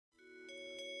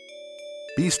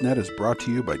BeastNet is brought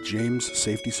to you by James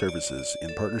Safety Services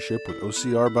in partnership with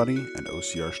OCR Buddy and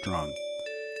OCR Strong.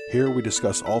 Here we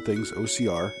discuss all things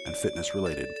OCR and fitness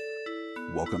related.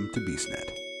 Welcome to BeastNet.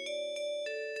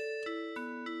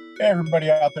 Hey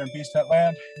everybody out there in BeastNet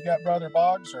land, you got Brother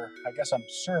Boggs, or I guess I'm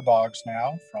Sir Boggs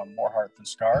now, from More Heart Than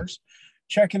Scars,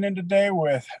 checking in today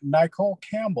with Nicoal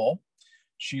Campbell.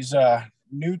 She's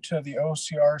new to the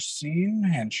OCR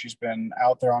scene, and she's been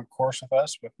out there on course with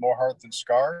us with More Heart Than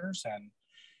Scars.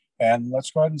 And let's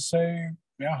go ahead and say,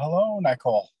 hello,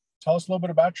 Nicoal. Tell us a little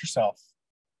bit about yourself.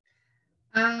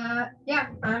 Yeah,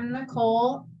 I'm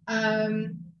Nicoal. I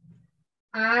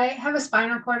have a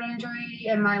spinal cord injury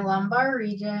in my lumbar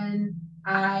region.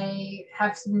 I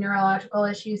have some neurological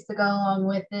issues to go along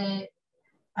with it.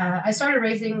 I started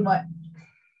racing, 2-3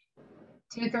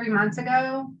 months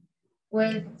ago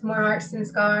with More Hearts Than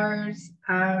Scars.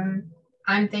 I'm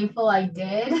thankful I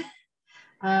did.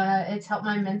 It's helped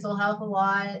my mental health a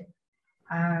lot.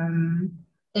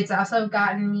 It's also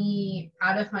gotten me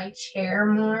out of my chair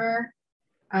more.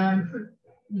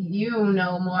 You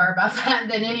know more about that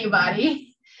than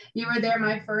anybody. You were there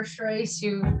my first race.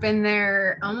 You've been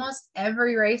there almost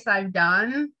every race I've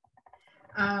done,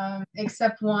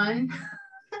 except one.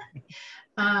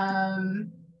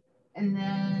 And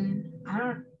then I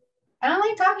don't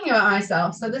like talking about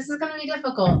myself, so this is going to be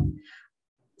difficult.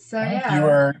 So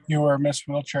yeah, you were Miss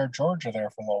Wheelchair Georgia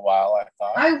there for a little while, I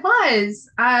thought.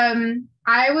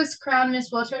 I was crowned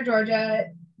Miss Wheelchair Georgia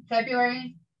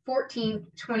February 14th,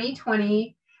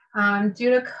 2020. Due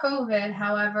to COVID,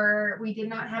 however, we did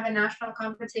not have a national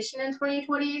competition in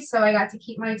 2020, so I got to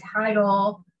keep my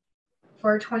title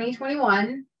for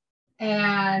 2021,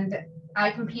 and I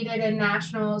competed in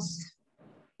nationals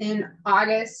in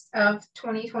August of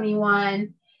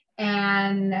 2021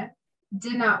 and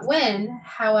did not win.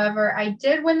 However, I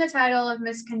did win the title of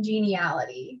Miss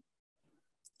Congeniality.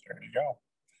 There you go.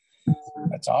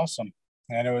 That's awesome.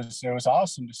 And it was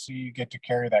awesome to see you get to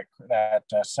carry that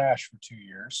sash for 2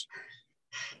 years.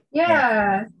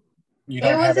 Yeah,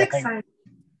 it was exciting.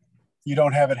 You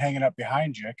don't have it hanging up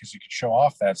behind you because you could show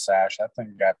off that sash. That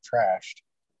thing got trashed.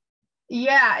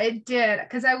 Yeah, it did,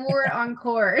 because I wore it on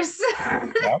course.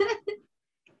 Yep.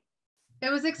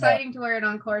 It was exciting to wear it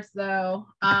on course, though.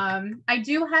 I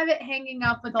do have it hanging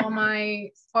up with all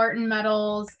my Spartan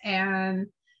medals and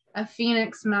a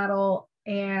Phoenix medal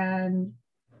and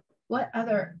what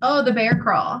other? Oh, the bear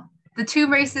crawl. The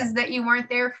 2 races that you weren't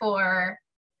there for.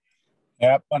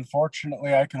 Yep.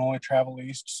 Unfortunately, I can only travel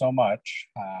east so much.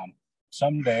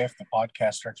 Someday, if the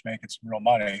podcast starts making some real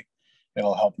money,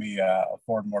 it'll help me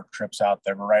afford more trips out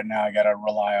there. But right now, I got to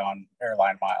rely on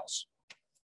airline miles.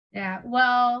 Yeah.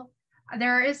 Well,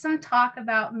 there is some talk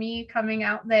about me coming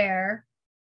out there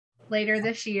later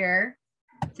this year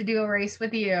to do a race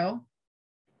with you.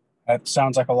 That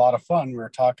sounds like a lot of fun. We were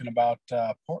talking about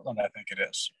Portland, I think it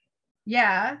is.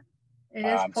 Yeah, it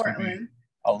is Portland.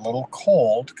 A little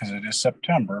cold because it is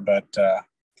September, but the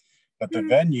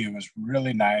venue is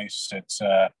really nice. It's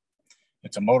a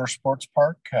motorsports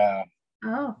park.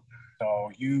 So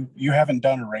you haven't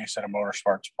done a race at a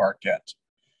motorsports park yet.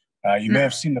 You may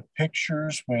have seen the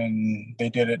pictures when they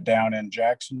did it down in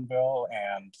Jacksonville,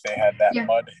 and they had that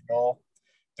mud hill.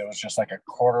 There was just like a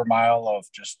 1/4 mile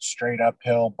of just straight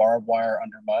uphill barbed wire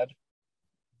under mud.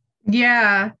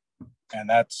 Yeah. And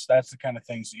that's the kind of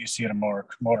things that you see at a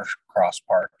motocross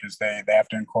park, is they have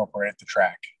to incorporate the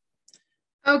track.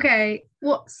 Okay.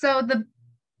 Well, so the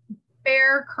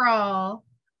bear crawl,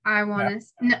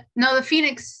 the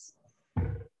Phoenix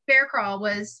bear crawl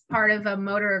was part of a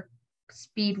motor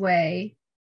speedway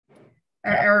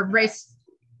or race,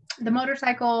 the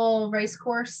motorcycle race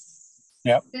course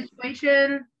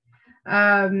situation.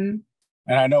 And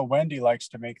I know Wendy likes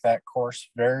to make that course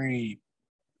very,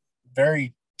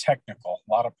 very technical.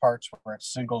 A lot of parts where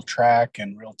it's single track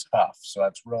and real tough. So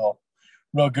that's real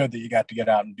good that you got to get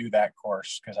out and do that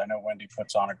course, because I know Wendy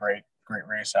puts on a great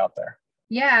race out there.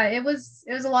 Yeah, it was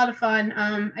a lot of fun.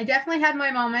 I definitely had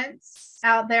my moments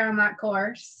out there on that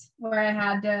course where I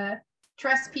had to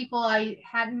trust people I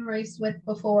hadn't raced with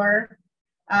before.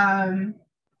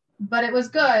 But it was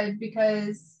good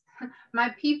because my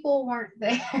people weren't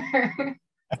there.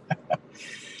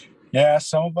 Yeah,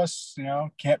 some of us,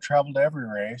 can't travel to every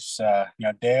race.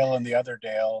 Dale and the other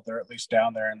Dale, they're at least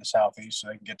down there in the southeast, so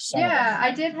they can get to some of them. Yeah,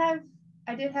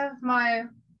 I did have my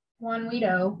one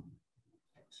Weedo.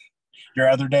 Your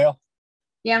other Dale?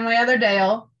 Yeah, my other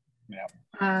Dale. Yeah.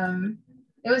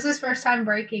 It was his first time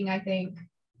breaking, I think,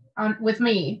 with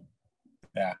me.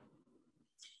 Yeah.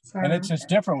 So. And it's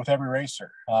different with every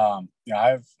racer.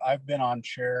 I've been on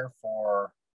chair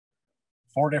for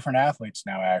 4 different athletes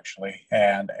now, actually,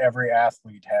 and every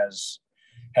athlete has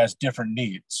different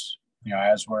needs.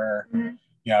 As where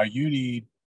you need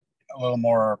a little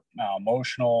more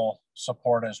emotional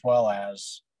support, as well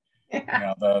as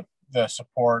the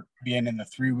support being in the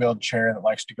 3-wheeled chair that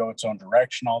likes to go its own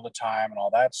direction all the time and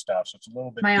all that stuff. So it's a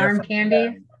little bit my different arm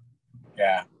candy.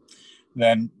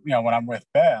 Then when I'm with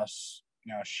Bess,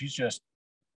 she's just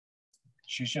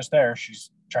there.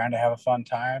 She's trying to have a fun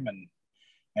time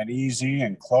and easy.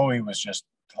 And Chloe was just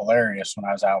hilarious when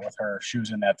I was out with her. She was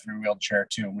in that 3-wheeled chair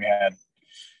too, and we had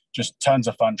just tons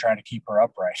of fun trying to keep her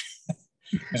upright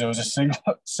because it was a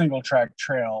single track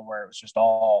trail where it was just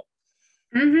all.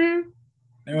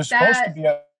 It was supposed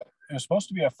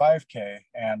to be a 5K,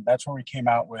 and that's where we came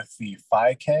out with the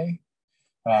 5K,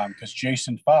 because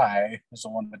Jason Phi is the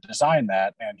one that designed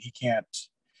that, and he can't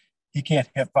hit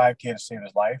 5K to save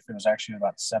his life. It was actually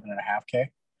about 7.5K.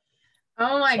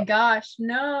 Oh my gosh,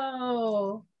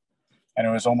 no! And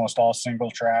it was almost all single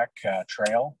track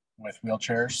trail with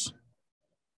wheelchairs.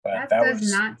 But that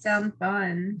does not sound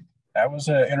fun. That was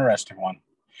an interesting one.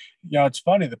 It's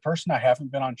funny. The person I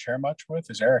haven't been on chair much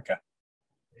with is Erica.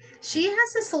 She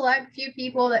has a select few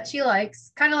people that she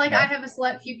likes, kind of like I have a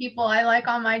select few people I like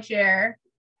on my chair,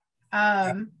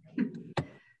 that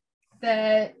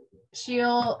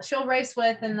she'll race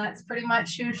with, and that's pretty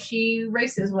much who she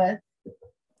races with.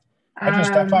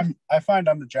 I find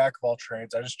I'm the jack of all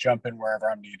trades. I just jump in wherever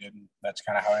I'm needed, and that's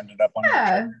kind of how I ended up on your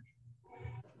chair.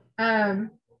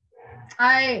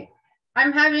 I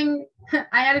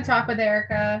had a talk with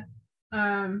Erica,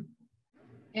 and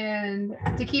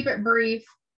to keep it brief,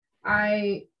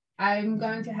 I'm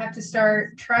going to have to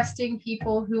start trusting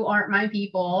people who aren't my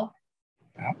people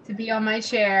to be on my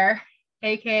chair,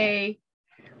 aka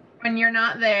when you're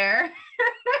not there.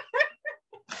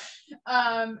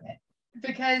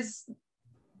 Because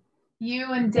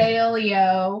you and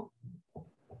Daleo,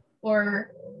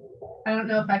 or I don't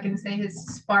know if I can say his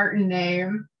Spartan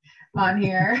name on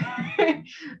here,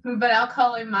 but I'll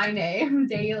call him my name,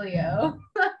 Daleo.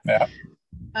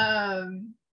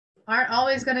 Aren't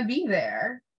always going to be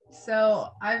there. So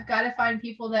I've got to find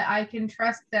people that I can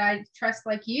trust, that I trust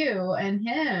like you and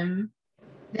him,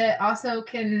 that also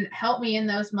can help me in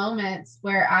those moments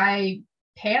where I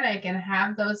panic and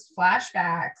have those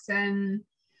flashbacks, and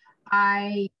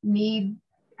I need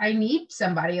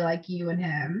somebody like you and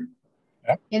him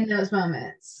in those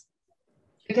moments,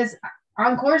 because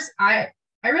on course I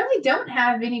really don't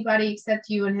have anybody except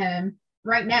you and him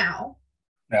right now.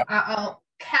 I'll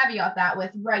caveat that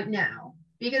with right now,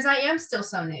 because I am still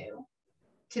so new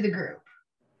to the group,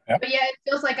 but yeah, it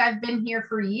feels like I've been here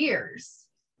for years.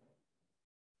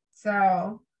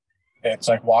 So it's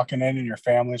like walking in and your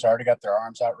family's already got their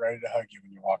arms out ready to hug you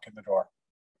when you walk in the door.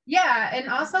 Yeah, and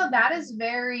also that is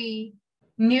very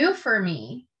new for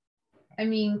me. I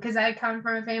mean, because I come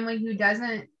from a family who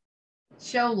doesn't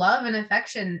show love and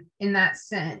affection in that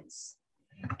sense.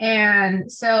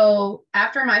 And so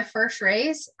after my first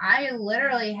race, I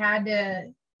literally had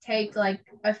to take like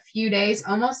a few days,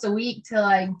 almost a week, to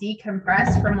like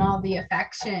decompress from all the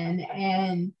affection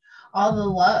and all the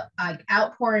love, like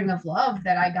outpouring of love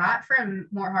that I got from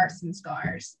More Hearts and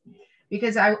Scars,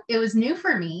 because it was new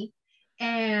for me.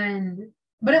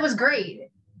 But it was great.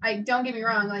 Don't get me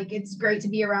wrong, like it's great to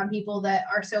be around people that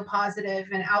are so positive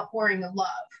and outpouring of love,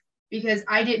 because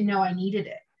I didn't know I needed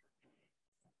it.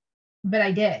 But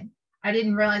I did. I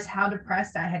didn't realize how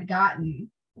depressed I had gotten.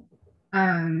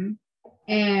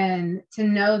 And to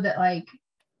know that, like,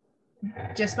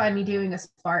 just by me doing a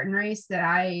Spartan race that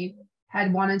I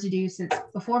had wanted to do since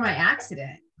before my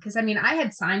accident, because I mean, I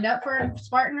had signed up for a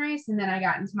Spartan race and then I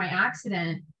got into my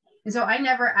accident. And so I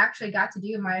never actually got to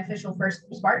do my official first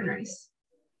Spartan race.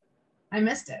 I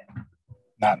missed it.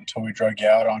 Not until we drug you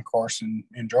out on course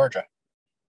in Georgia.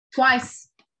 Twice.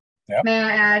 Yep. May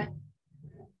I add?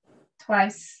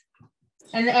 Twice.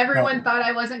 And everyone thought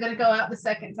I wasn't going to go out the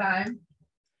second time.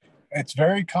 It's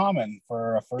very common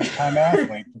for a first-time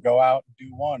athlete to go out and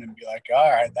do one and be like, all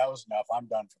right, that was enough. I'm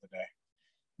done for the day.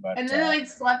 But, and then I'd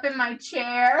slept in my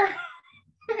chair.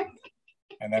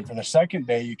 And then for the second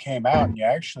day, you came out and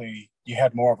you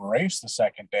had more of a race the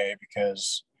second day,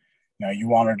 because you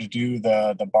wanted to do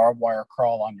the barbed wire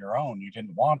crawl on your own. You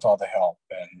didn't want all the help.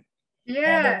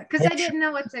 Because I didn't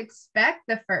know what to expect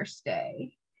the first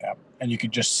day. Yeah, and you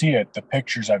could just see it, the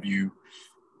pictures of you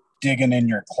digging in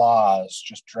your claws,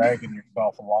 just dragging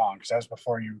yourself along, because that was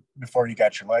before you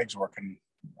got your legs working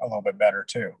a little bit better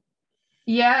too.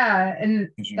 Yeah, and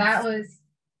that was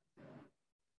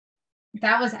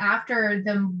after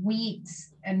the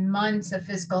weeks and months of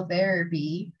physical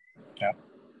therapy. Yeah.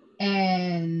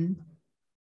 And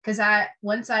because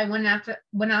once I went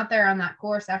out there on that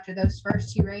course after those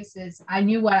first 2 races, I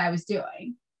knew what I was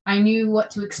doing. I knew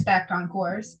what to expect on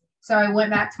course. So I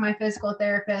went back to my physical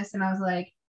therapist and I was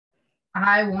like,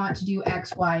 I want to do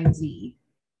X, Y, and Z.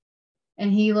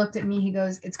 And he looked at me, he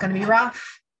goes, it's going to be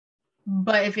rough,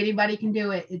 but if anybody can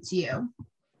do it, it's you.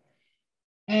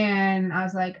 And I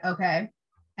was like, okay.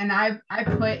 And I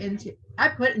put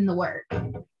in the work.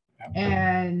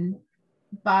 And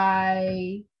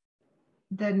by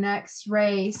the next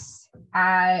race,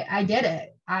 I did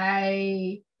it.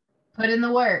 I put in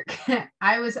the work.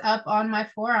 I was up on my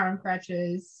forearm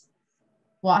crutches,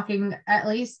 walking at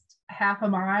least half a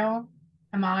mile.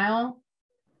 I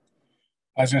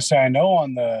was going to say, I know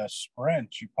on the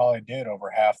sprint, you probably did over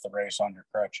half the race on your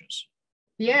crutches.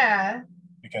 Yeah.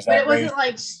 Because but it wasn't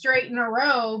like straight in a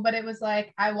row, but it was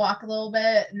like I walk a little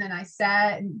bit and then I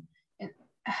sat and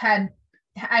I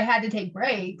had to take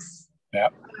breaks.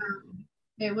 Yep.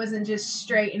 It wasn't just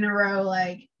straight in a row,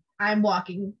 like I'm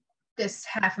walking this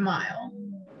half a mile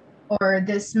or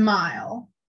this mile.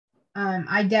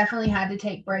 I definitely had to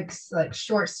take breaks, like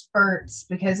short spurts,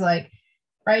 because like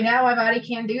right now my body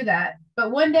can't do that.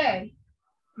 But one day,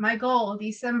 my goal,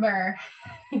 December,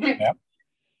 yep.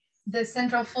 The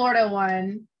Central Florida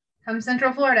one, come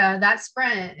Central Florida, that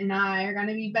sprint and I are going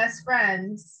to be best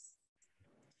friends.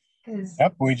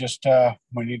 Yep, we just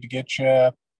we need to get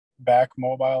you back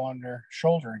mobile on your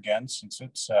shoulder again, since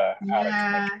it's out of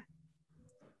commission.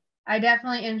 I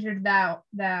definitely injured that.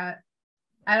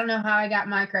 I don't know how I got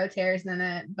micro tears in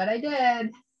it, but I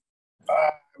did.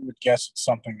 I would guess it's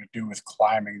something to do with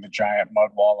climbing the giant mud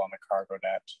wall on the cargo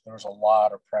net. There was a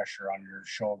lot of pressure on your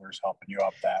shoulders helping you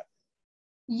up that.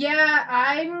 Yeah,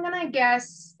 I'm going to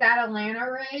guess that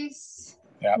Atlanta race,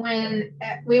 yep. when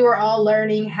we were all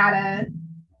learning how to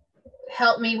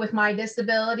help me with my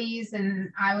disabilities and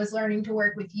I was learning to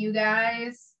work with you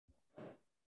guys.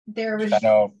 I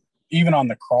know, even on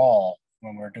the crawl,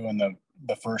 when we were doing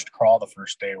the first crawl the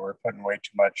first day, we were putting way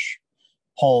too much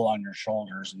pull on your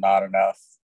shoulders and not enough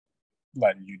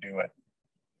letting you do it.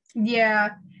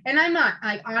 Yeah. And I'm not,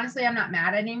 like, honestly, I'm not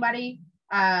mad at anybody.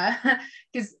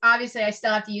 Because obviously I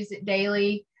still have to use it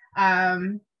daily.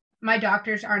 My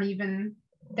doctors aren't even,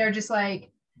 they're just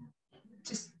like,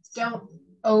 just don't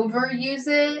overuse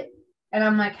it. And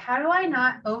I'm like, how do I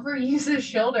not overuse the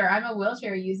shoulder? I'm a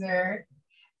wheelchair user.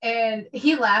 And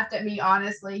he laughed at me,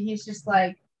 honestly. He's just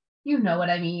like, you know what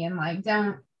I mean? Like,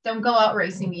 don't go out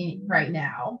racing me right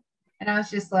now. And I was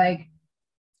just like,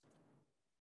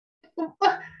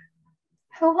 what?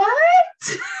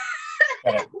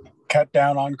 Cut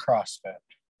down on CrossFit.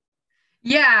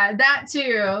 Yeah, that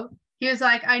too. He was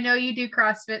like, I know you do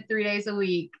CrossFit 3 days a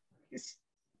week. Just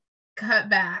cut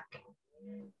back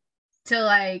to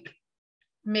like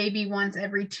maybe once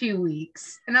every 2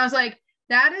 weeks. And I was like,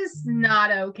 that is not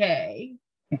okay.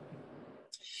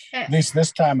 At least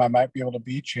this time I might be able to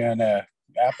beat you in a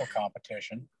apple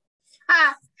competition.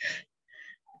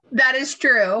 That is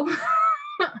true.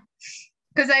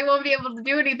 Because I won't be able to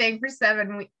do anything for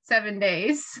 7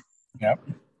 days. Yep.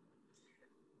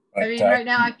 But, I mean, right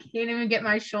now I can't even get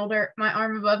my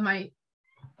arm above my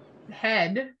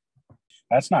head.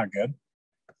 That's not good.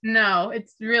 No,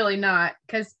 it's really not.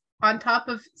 Because on top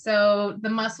of, so the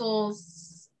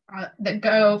muscles that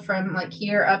go from like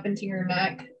here up into your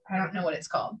neck, I don't know what it's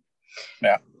called.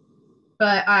 Yeah.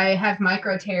 But I have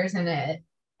micro tears in it.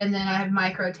 And then I have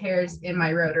micro tears in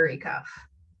my rotary cuff.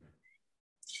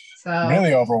 So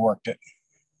really overworked it.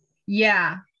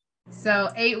 Yeah.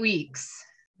 So 8 weeks.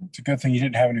 It's a good thing you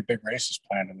didn't have any big races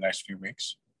planned in the next few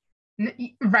weeks.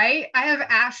 Right? I have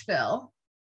Asheville.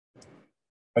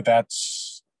 But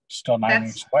that's still 9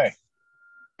 weeks away.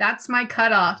 That's my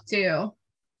cutoff too.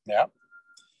 Yeah.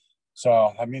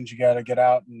 So that means you got to get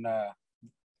out and,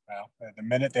 the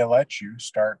minute they let you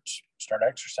start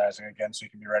exercising again so you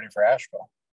can be ready for Asheville.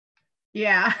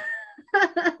 Yeah.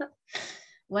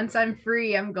 Once I'm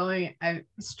free, I'm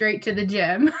straight to the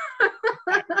gym.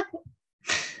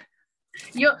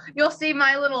 You'll see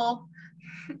my little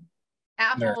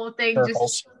Apple thing.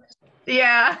 Circles.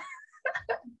 Yeah.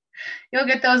 You'll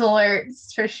get those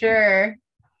alerts for sure.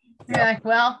 You're like,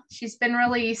 well, she's been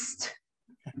released.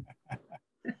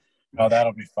 Oh,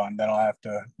 that'll be fun. Then I'll have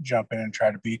to jump in and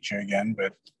try to beat you again.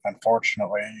 But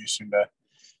unfortunately, you seem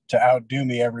to outdo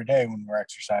me every day when we're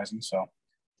exercising. So.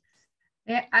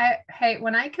 Yeah,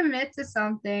 when I commit to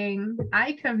something,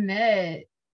 I commit.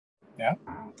 Yeah.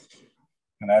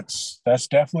 And that's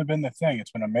definitely been the thing.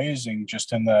 It's been amazing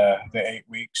just in the 8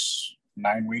 weeks,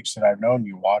 9 weeks that I've known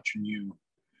you, watching you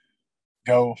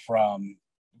go from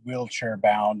wheelchair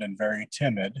bound and very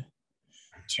timid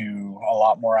to a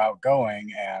lot more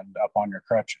outgoing and up on your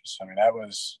crutches. I mean,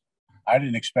 I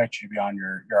didn't expect you to be on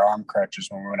your arm crutches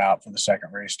when we went out for the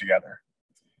second race together.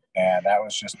 And that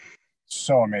was just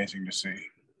so amazing to see.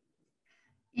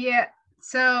 Yeah.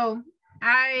 So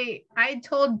I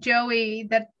told Joey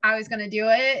that I was going to do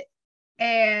it,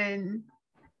 and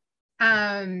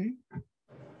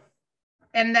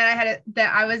that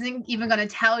I wasn't even going to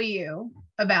tell you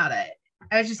about it.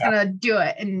 I was just going to do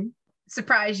it and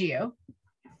surprise you.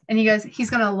 And he goes, he's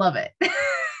going to love it.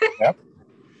 Yep.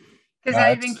 Because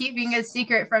I've been keeping a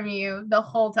secret from you the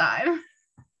whole time.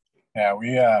 Yeah,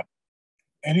 we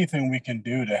anything we can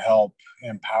do to help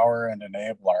empower and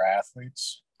enable our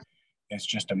athletes is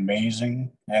just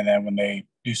amazing. And then when they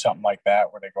do something like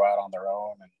that, where they go out on their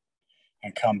own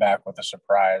and come back with a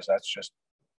surprise, that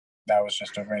was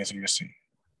just amazing to see.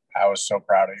 I was so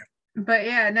proud of you. But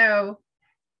yeah, no,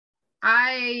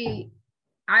 I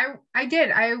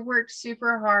did. I worked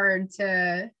super hard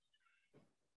to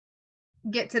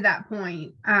get to that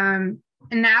point. And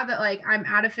now that like I'm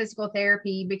out of physical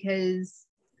therapy because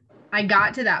I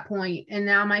got to that point, and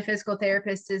now my physical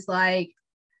therapist is like,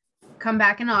 come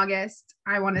back in August.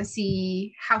 I want to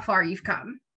see how far you've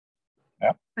come.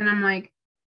 Yep. And I'm like,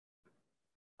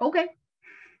 okay.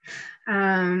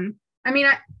 I mean,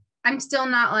 I'm still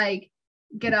not like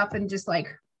get up and just like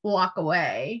walk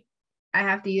away. I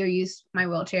have to either use my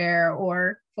wheelchair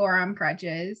or forearm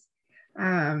crutches.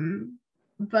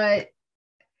 But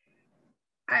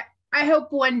I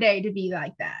hope one day to be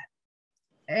like that.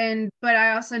 But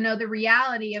I also know the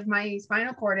reality of my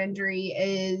spinal cord injury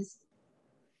is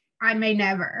I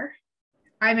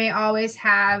may always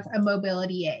have a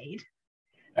mobility aid.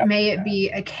 Yep. May it be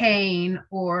a cane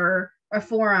or a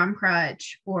forearm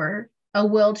crutch or a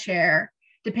wheelchair,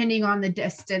 depending on the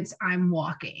distance I'm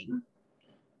walking.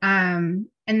 And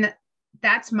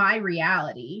that's my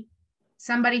reality.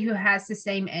 Somebody who has the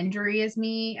same injury as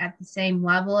me, at the same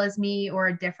level as me, or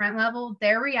a different level,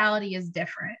 their reality is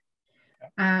different.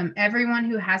 Everyone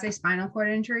who has a spinal cord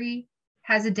injury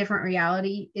has a different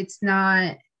reality. It's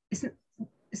not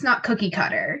cookie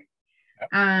cutter.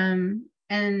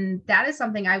 And that is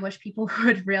something I wish people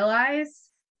would realize,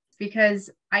 because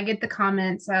I get the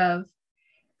comments of,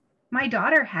 my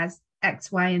daughter has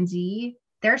X, Y, and Z,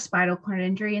 their spinal cord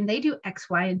injury, and they do X,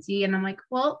 Y, and Z. And I'm like,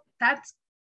 well, that's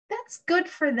good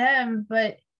for them,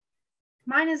 but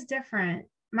mine is different.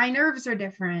 My nerves are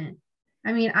different.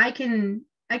 I mean, I can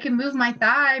move my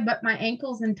thigh, but my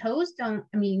ankles and toes don't.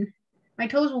 I mean, my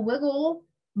toes will wiggle,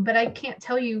 but I can't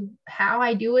tell you how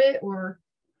I do it or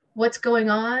what's going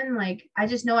on. Like, I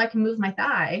just know I can move my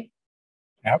thigh.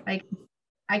 Yep. Like,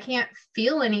 I can't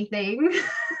feel anything.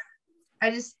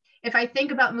 If I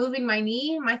think about moving my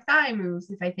knee, my thigh moves.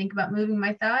 If I think about moving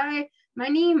my thigh, my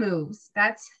knee moves.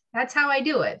 That's how I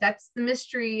do it. That's the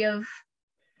mystery of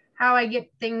how I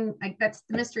get things. Like, that's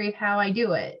the mystery of how I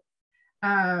do it.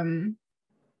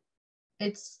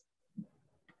 It's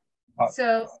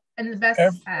so, and the best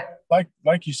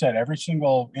like you said, every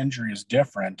single injury is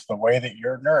different. The way that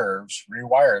your nerves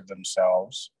rewired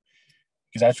themselves,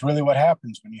 because that's really what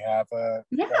happens when you have a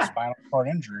spinal cord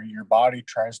injury. Your body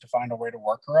tries to find a way to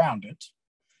work around it.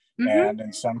 Mm-hmm. And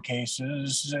in some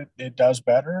cases it does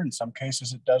better. In some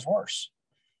cases it does worse.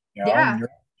 You know,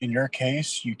 in your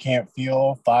case, you can't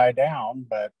feel thigh down,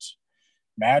 but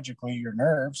magically your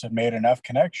nerves have made enough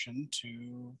connection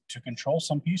to control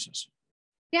some pieces.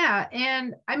 Yeah.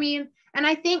 And I mean, and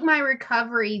I think my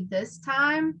recovery this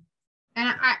time,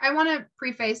 and I want to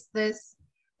preface this,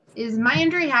 is my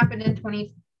injury happened in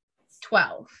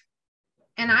 2012.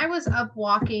 And I was up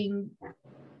walking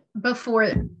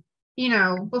before.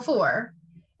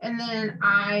 And then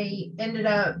I ended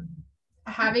up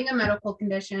having a medical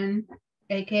condition,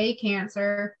 aka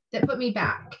cancer, that put me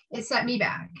back. It set me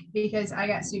back because I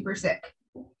got super sick.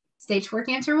 Stage 4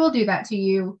 cancer will do that to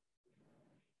you.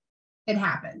 It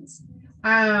happens.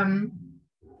 And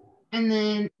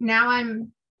then now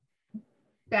I'm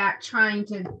back trying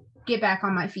to get back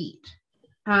on my feet.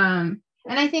 And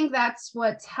I think that's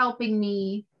what's helping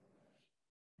me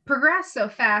progress so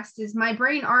fast, is my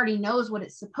brain already knows what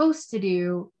it's supposed to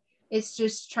do. It's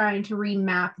just trying to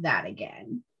remap that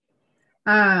again.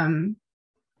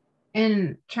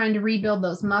 And trying to rebuild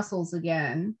those muscles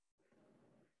again.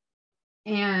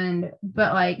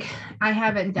 But like, I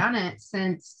haven't done it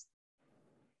since,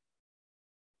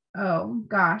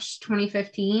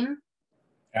 2015.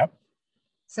 Yep.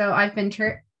 So I've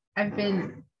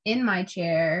been in my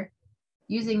chair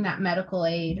using that medical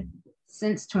aid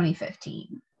since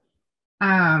 2015.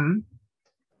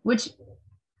 Which,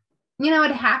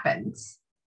 it happens.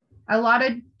 A lot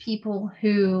of people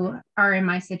who are in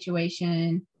my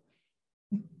situation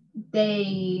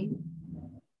they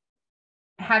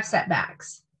have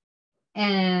setbacks,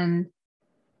 and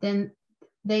then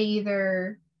they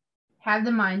either have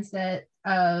the mindset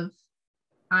of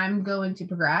I'm going to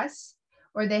progress,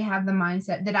 or they have the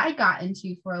mindset that I got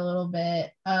into for a little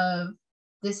bit of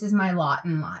this is my lot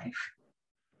in life.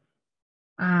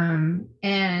 And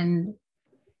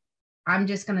I'm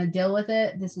just going to deal with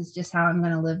it. This is just how I'm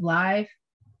going to live life.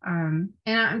 And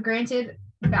I'm granted,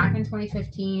 back in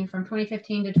 2015, from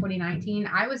 2015 to 2019,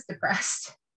 I was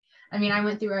depressed. I mean, I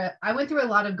went through a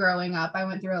lot of growing up. I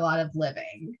went through a lot of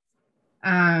living.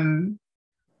 My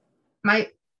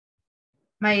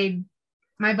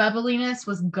bubbliness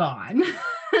was gone.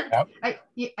 Yep. I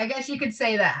guess you could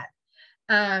say that.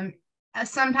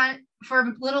 Sometimes for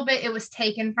a little bit, it was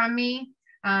taken from me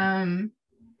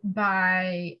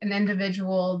by an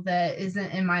individual that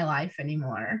isn't in my life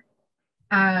anymore.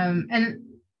 And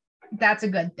that's a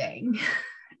good thing.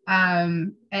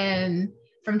 And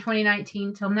from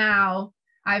 2019 till now,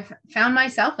 I've found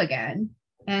myself again.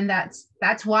 And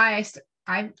that's why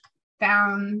I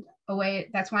found a way.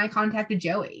 That's why I contacted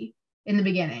Joey in the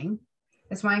beginning.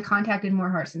 That's why I contacted More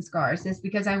Hearts and Scars, is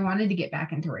because I wanted to get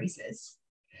back into races.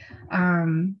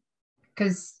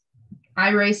 Because I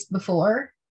raced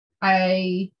before.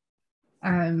 I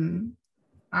did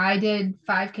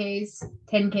 5Ks,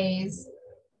 10Ks,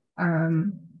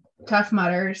 Tough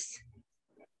Mudders.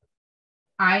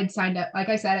 I'd signed up, like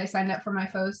I said, I signed up for my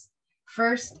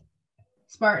first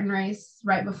Spartan race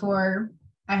right before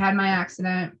I had my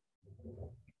accident.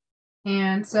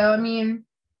 And so, I mean,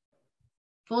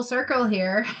 full circle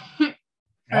here.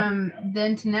 From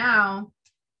then to now,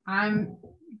 I'm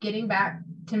getting back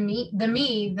to the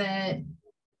me that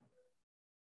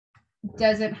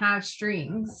doesn't have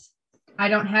strings. I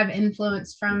don't have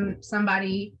influence from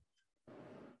somebody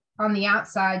on the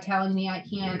outside telling me I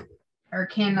can't or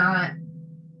cannot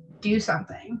do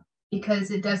something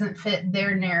because it doesn't fit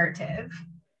their narrative.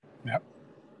 Yep.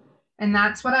 And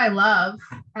that's what I love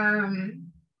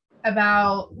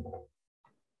about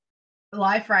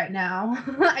life right now,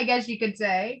 I guess you could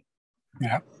say.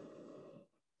 Yeah.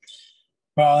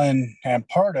 Well, and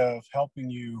part of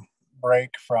helping you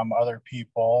break from other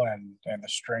people and the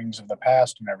strings of the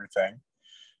past and everything,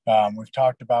 we've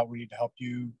talked about we need to help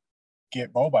you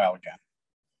get mobile again.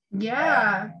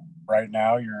 Yeah. Right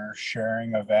now, you're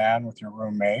sharing a van with your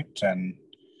roommate, and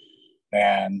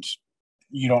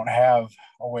you don't have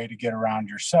a way to get around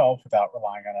yourself without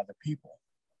relying on other people.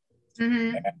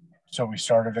 Mm-hmm. And so we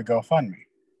started a GoFundMe.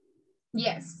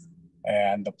 Yes.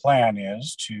 And the plan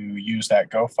is to use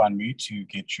that GoFundMe to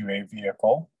get you a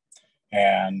vehicle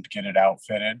and get it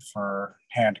outfitted for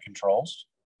hand controls,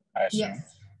 I assume.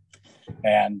 Yes.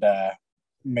 And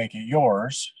make it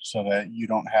yours so that you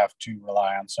don't have to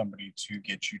rely on somebody to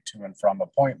get you to and from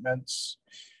appointments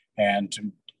and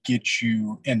to get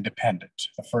you independent.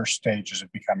 The first stage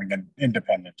of becoming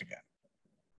independent again.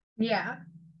 Yeah.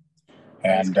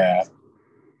 And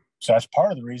so that's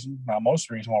part of the reason, most of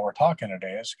the reason why we're talking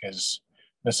today is because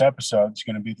this episode is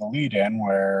going to be the lead in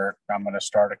where I'm going to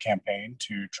start a campaign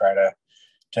to try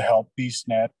to help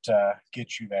BeastNet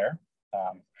get you there.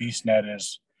 BeastNet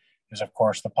is of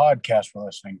course the podcast we're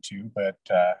listening to, but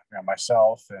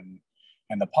myself and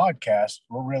the podcast,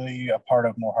 we're really a part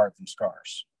of More Heart Than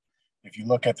Scars. If you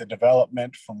look at the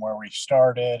development from where we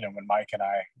started and when Mike and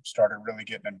I started really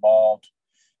getting involved,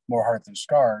 More Heart Than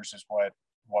Scars is what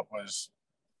was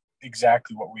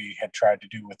exactly what we had tried to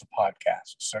do with the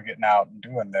podcast. So getting out and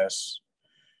doing this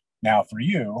now for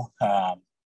you,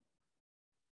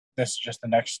 this is just the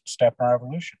next step in our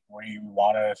evolution. We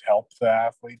want to help the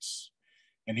athletes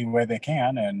any way they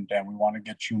can, and we want to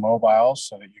get you mobile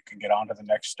so that you can get on to the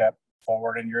next step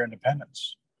forward in your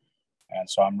independence. And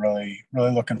so I'm really,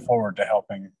 really looking forward to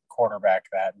helping quarterback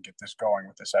that and get this going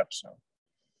with this episode.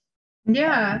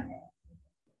 Yeah.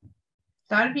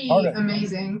 That'd be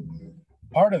amazing.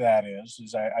 Part of that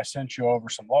is I sent you over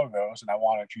some logos and I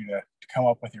wanted you to come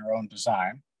up with your own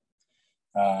design.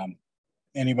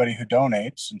 Anybody who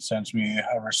donates and sends me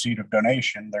a receipt of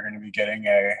donation, they're going to be getting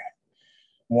a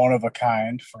one of a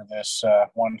kind for this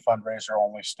one fundraiser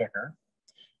only sticker.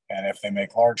 And if they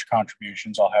make large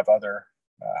contributions, I'll have other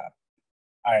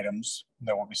items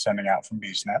that we'll be sending out from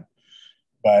BeastNet.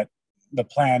 But the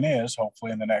plan is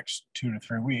hopefully in the next 2 to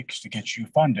 3 weeks to get you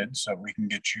funded so we can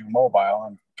get you mobile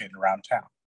and getting around town.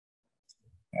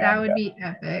 That would be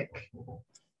epic.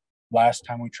 Last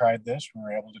time we tried this, we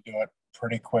were able to do it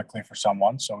pretty quickly for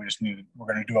someone. So we're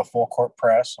going to do a full court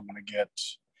press. I'm going to get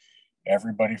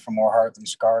everybody from More Heart Than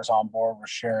Scars on board with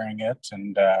sharing it,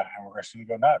 and we're just going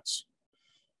to go nuts.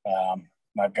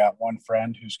 I've got one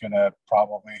friend who's going to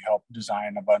probably help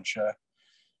design a bunch of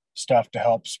stuff to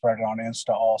help spread it on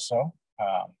Insta also.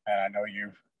 And I know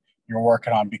you're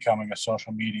working on becoming a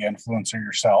social media influencer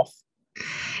yourself.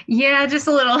 Yeah, just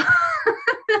a little.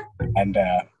 And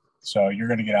so you're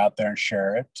going to get out there and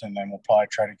share it. And then we'll probably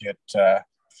try to get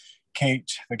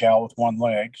Kate, the gal with one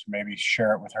leg, maybe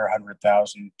share it with her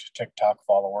 100,000 TikTok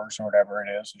followers or whatever it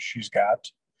is that she's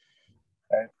got.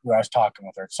 I was talking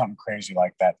with her. It's something crazy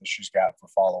like that she's got for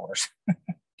followers.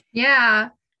 Yeah.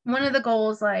 One of the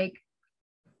goals, like,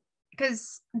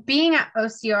 because being at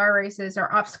OCR races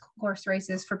or obstacle course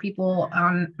races for people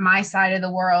on my side of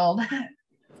the world,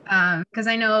 because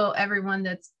I know everyone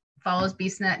that follows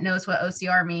BeastNet knows what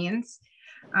OCR means.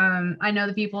 I know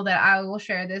the people that I will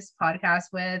share this podcast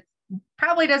with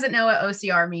probably doesn't know what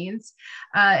OCR means.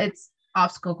 It's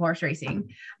obstacle course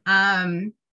racing.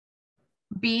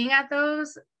 Being at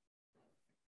those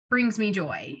brings me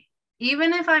joy.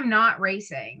 Even if I'm not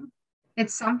racing,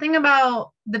 it's something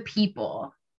about the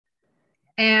people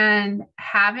and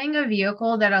having a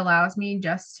vehicle that allows me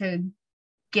just to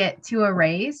get to a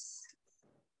race.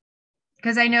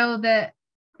 Because I know that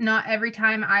not every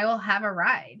time I will have a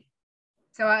ride.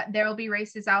 So there will be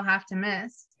races I'll have to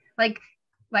miss. Like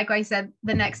I said,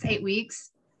 the next 8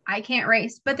 weeks, I can't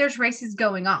race, but there's races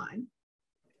going on.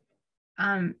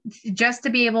 Just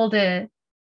to be able to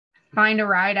find a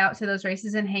ride out to those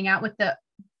races and hang out with the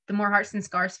More Hearts and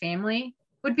Scars family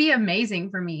would be amazing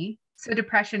for me. So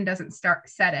depression doesn't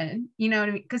set in, you know what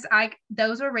I mean? Because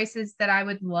those are races that I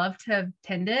would love to have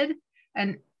attended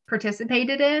and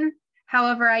participated in.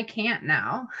 However, I can't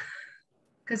now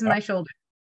because of my shoulder.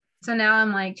 So now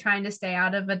I'm like trying to stay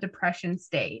out of a depression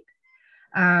state,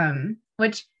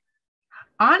 which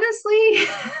honestly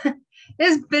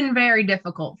has been very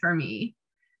difficult for me,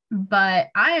 but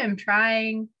I am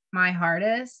trying my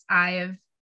hardest. I'm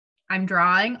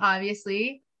drawing,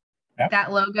 obviously. Yep.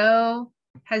 That logo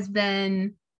has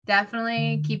been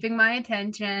definitely keeping my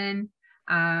attention.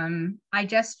 I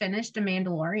just finished a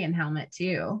Mandalorian helmet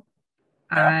too.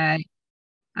 Yep.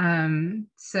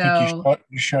 So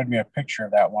you showed me a picture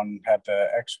of that one, had the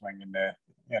X-Wing in it.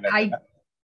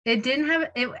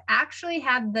 It actually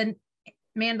had the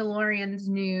Mandalorian's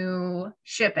new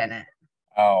ship in it.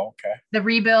 Oh, okay. The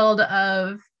rebuild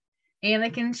of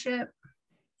Anakin's ship.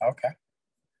 Okay.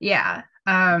 Yeah.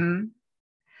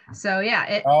 So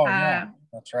yeah, yeah,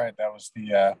 that's right. That was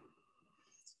the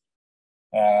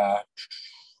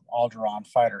Alderaan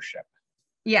fighter ship.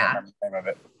 Yeah. I remember the name of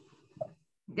it.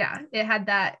 Yeah, it had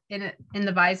that in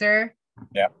the visor.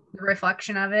 Yeah. The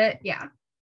reflection of it. Yeah.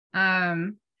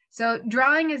 So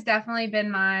drawing has definitely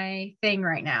been my thing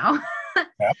right now.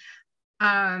 Yep.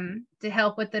 To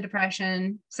help with the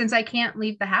depression since I can't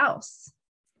leave the house.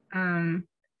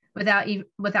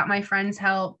 Without my friends'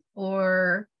 help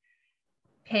or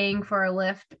paying for a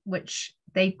lift, which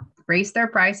they raised their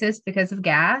prices because of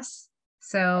gas.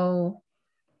 So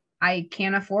I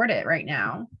can't afford it right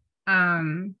now.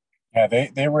 Yeah,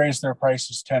 they raised their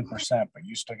prices 10%, but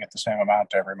you still get the same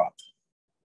amount every month.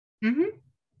 Mm-hmm.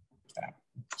 Yeah,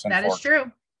 that is true.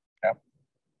 Yep.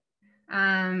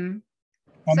 Well,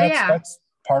 that's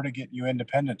part of getting you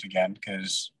independent again,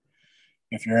 because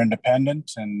if you're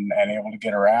independent and able to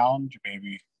get around, you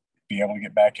maybe be able to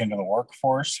get back into the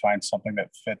workforce, find something that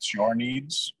fits your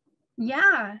needs.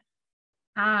 Yeah.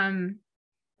 I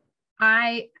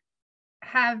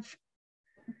have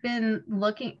been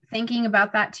thinking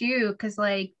about that too, because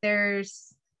like I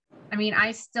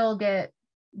still get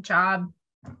job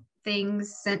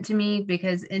things sent to me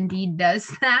because Indeed does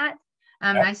that.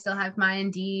 Yep. I still have my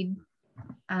Indeed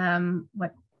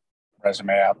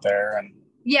resume out there, and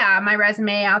my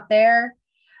resume out there,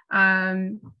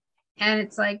 and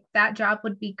it's like that job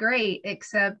would be great,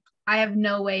 except I have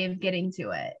no way of getting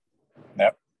to it.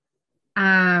 Yep.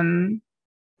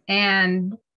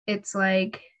 And it's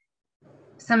like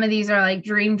some of these are like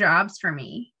dream jobs for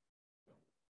me,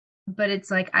 but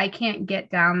it's like I can't get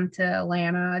down to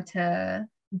Atlanta to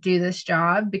do this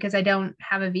job because I don't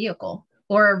have a vehicle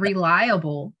or a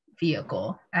reliable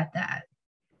vehicle at that.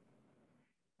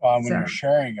 When you're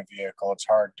sharing a vehicle, it's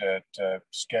hard to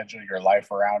schedule your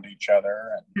life around each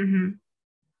other,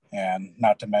 and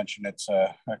not to mention it's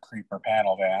a creeper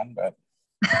panel van, but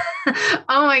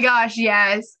oh my gosh,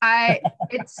 yes.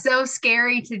 It's so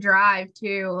scary to drive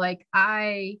too. Like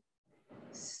I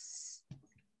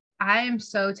am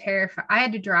so terrified. I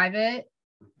had to drive it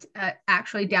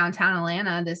actually downtown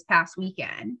Atlanta this past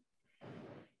weekend.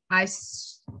 I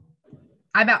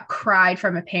about cried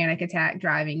from a panic attack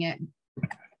driving it.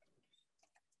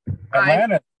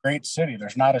 Atlanta's a great city.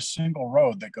 There's not a single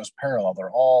road that goes parallel. They're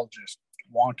all just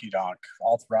wonky donk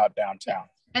all throughout downtown.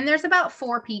 And there's about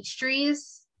 4 peach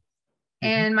trees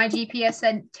and my GPS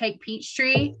said take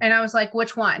Peachtree, and I was like,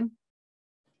 which one?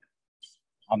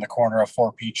 On the corner of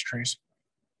 4 peach trees.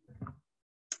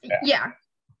 Yeah.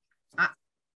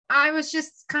 I was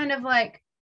just kind of like,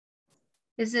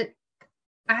 I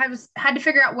had to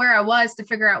figure out where I was to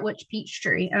figure out which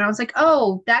Peachtree. And I was like,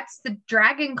 oh, that's the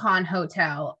Dragon Con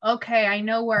Hotel. Okay, I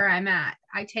know where I'm at.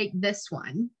 I take this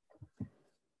one.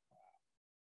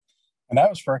 And that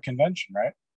was for a convention,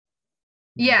 right?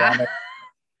 Yeah.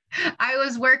 I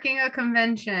was working a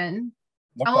convention.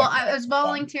 I was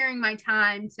volunteering my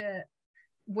time to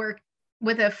work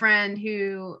with a friend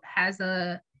who has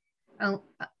a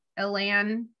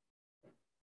land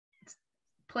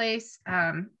place.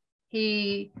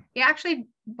 He actually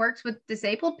works with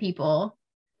disabled people.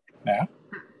 Yeah.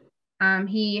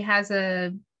 He has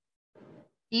a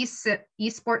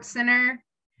esports center.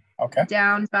 Okay.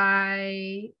 Down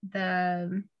by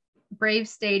the Brave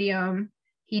Stadium.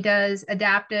 He does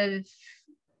adaptive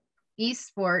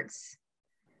esports,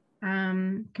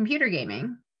 computer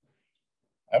gaming.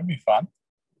 That'd be fun.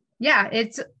 Yeah,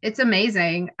 it's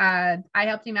amazing. I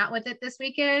helped him out with it this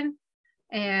weekend,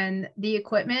 and the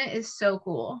equipment is so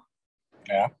cool.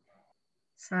 Yeah.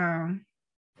 So.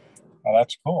 Well,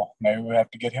 that's cool. Maybe we have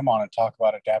to get him on and talk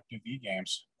about adaptive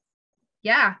e-games.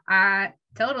 Yeah,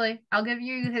 totally. I'll give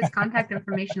you his contact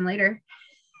information later.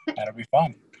 That'll be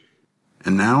fun.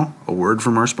 And now, a word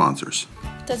from our sponsors.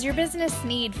 Does your business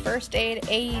need first aid,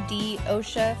 AED,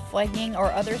 OSHA, flagging,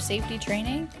 or other safety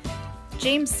training?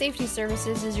 James Safety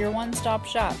Services is your one-stop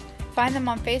shop. Find them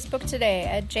on Facebook today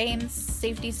at James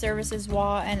Safety Services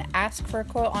WA and ask for a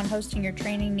quote on hosting your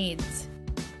training needs.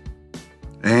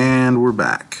 And we're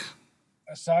back.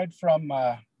 Aside from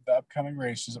the upcoming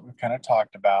races that we've kind of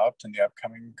talked about and the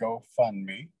upcoming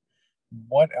GoFundMe,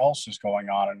 what else is going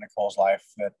on in Nicoal's life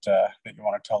that you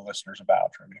want to tell listeners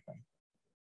about or anything?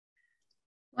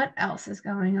 What else is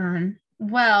going on?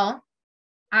 Well,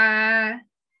 I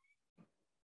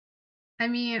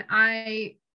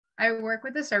work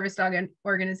with a service dog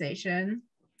organization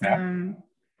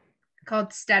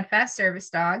called Steadfast Service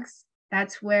Dogs.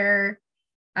 That's where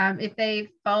if they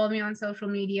follow me on social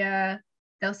media,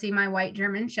 they'll see my white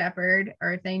German Shepherd,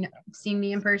 or if they see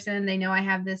me in person, they know I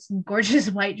have this gorgeous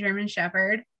white German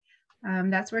Shepherd.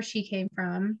 That's where she came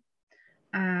from.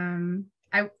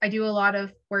 I do a lot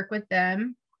of work with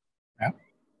them. Yeah.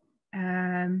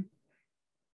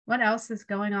 What else is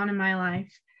going on in my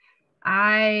life?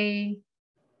 I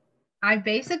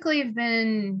basically have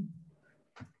been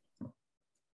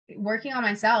working on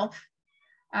myself,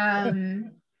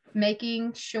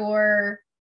 making sure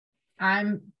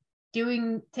I'm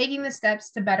taking the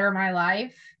steps to better my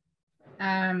life,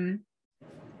 to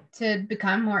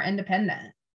become more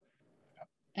independent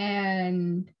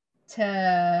and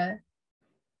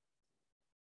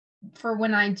for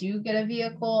when I do get a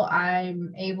vehicle,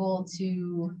 I'm able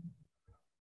to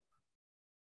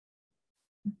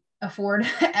afford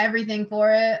everything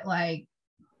for it, like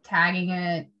tagging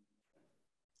it,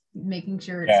 making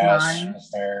sure it's mine.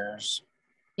 Repairs.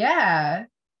 Yeah.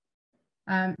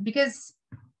 Because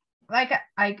like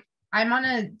I'm on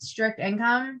a strict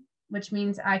income, which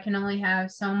means I can only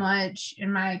have so much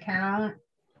in my account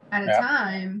at a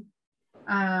time.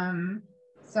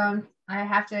 So I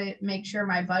have to make sure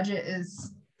my budget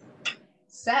is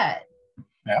set.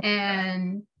 Yep.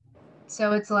 And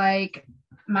so it's like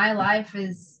my life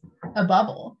is a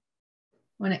bubble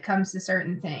when it comes to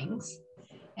certain things.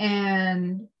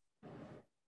 And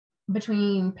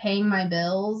between paying my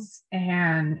bills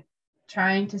and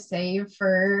trying to save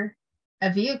for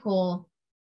a vehicle,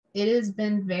 it has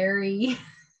been very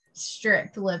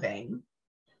strict living.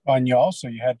 Well, and you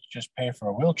had to just pay for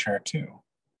a wheelchair too.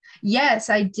 Yes,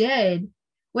 I did,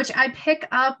 which I pick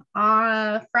up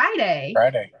on Friday.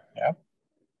 Yeah.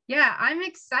 Yeah, I'm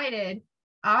excited.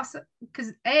 Also,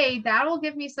 because that will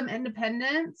give me some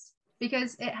independence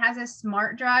because it has a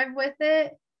smart drive with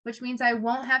it, which means I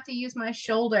won't have to use my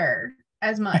shoulder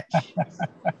as much.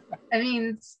 It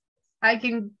means I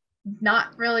can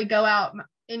not really go out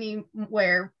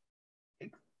anywhere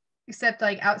except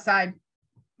like outside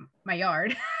my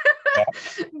yard. Yeah.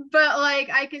 But like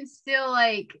I can still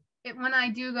when I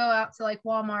do go out to like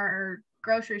Walmart or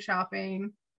grocery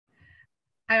shopping,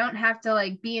 I don't have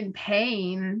to be in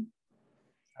pain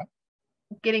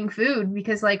getting food,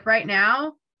 because like right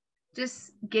now,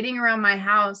 just getting around my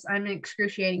house, I'm in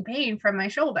excruciating pain from my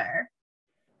shoulder.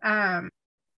 And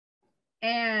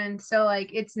so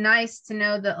it's nice to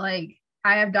know that I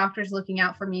have doctors looking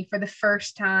out for me for the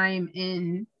first time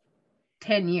in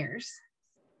 10 years.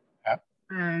 Yep.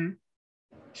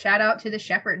 Shout out to the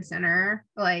Shepherd Center.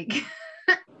 So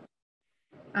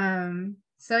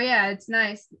yeah, it's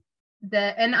nice.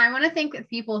 and I want to thank the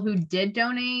people who did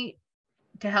donate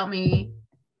to help me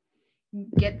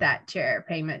get that chair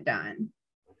payment done,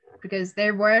 because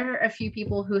there were a few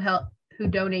people who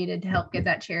donated to help get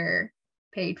that chair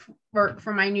paid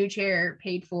for my new chair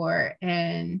paid for,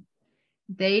 and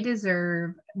they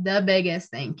deserve the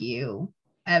biggest thank you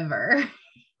ever.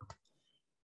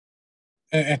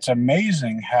 It's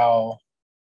amazing how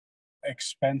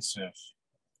expensive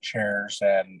chairs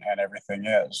and everything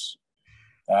is.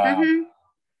 You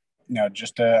know,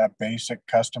 just a basic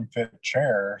custom fit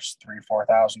chair is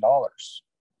 $3,000-$4,000.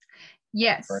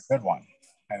 Yes, for a good one.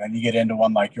 And then you get into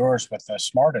one like yours with the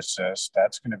Smart Assist,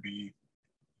 that's going to be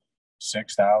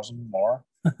 $6,000 more.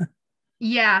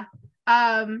 Yeah.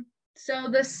 So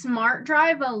the Smart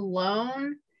Drive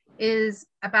alone is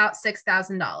about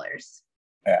 $6,000.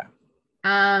 Yeah.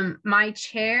 My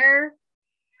chair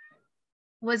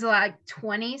was like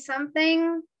 20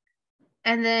 something,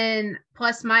 and then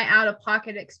plus my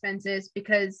out-of-pocket expenses,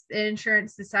 because the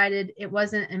insurance decided it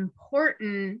wasn't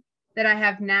important that I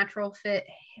have natural fit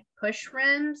push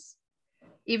rims,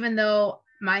 even though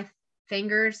my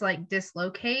fingers like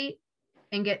dislocate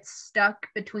and get stuck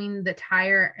between the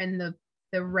tire and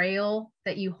the rail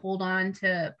that you hold on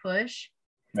to push.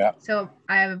 Yeah. So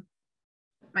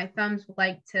my thumbs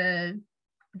like to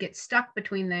get stuck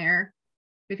between there,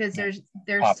 because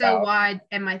they're Pop so out. wide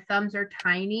and my thumbs are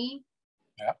tiny.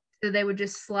 Yeah. So they would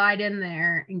just slide in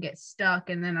there and get stuck.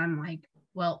 And then I'm like,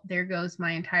 well, there goes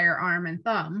my entire arm and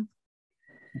thumb.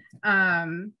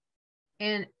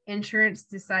 And insurance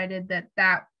decided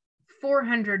that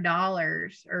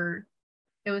 $400, or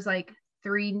it was like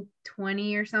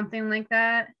 $320 or something like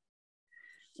that,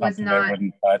 was not, they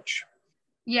wouldn't budge.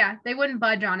 Yeah, they wouldn't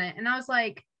budge on it. And I was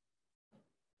like,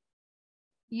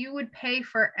 you would pay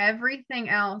for everything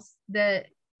else that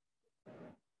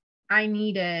I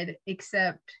needed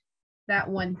except that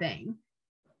one thing.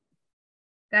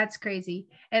 That's crazy.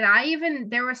 And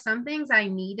there were some things I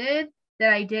needed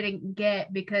that I didn't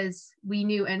get because we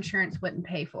knew insurance wouldn't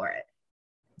pay for it.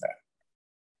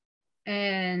 Yeah.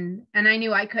 And I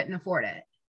knew I couldn't afford it.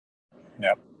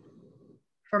 Yep.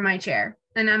 For my chair.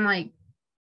 And I'm like,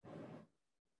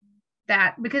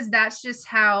 because that's just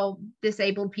how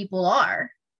disabled people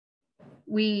are.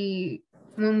 When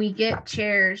we get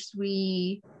chairs,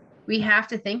 we have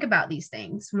to think about these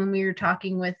things. When we were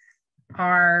talking with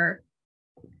our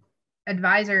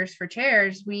advisors for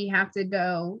chairs, we have to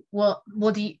go, well,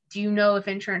 do you know if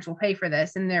insurance will pay for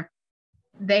this? And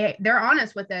they're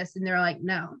honest with us, and they're like,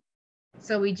 no.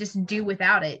 So we just do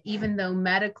without it, even though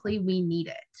medically we need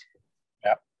it.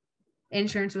 Yep.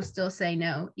 Insurance will still say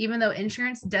no, even though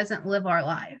insurance doesn't live our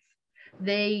life.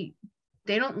 They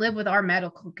don't live with our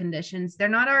medical conditions. They're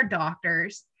not our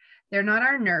doctors. They're not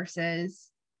our nurses.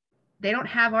 They don't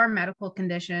have our medical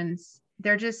conditions.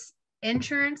 They're just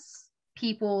insurance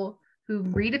people who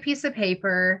read a piece of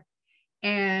paper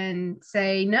and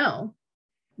say, no,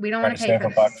 we don't want to pay for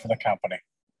this. Save a buck for the company.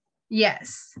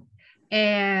 Yes.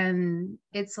 And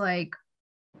it's like,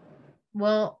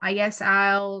 well, I guess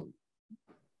I'll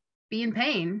be in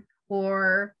pain,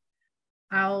 or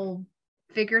I'll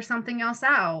figure something else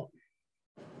out.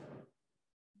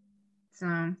 So.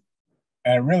 And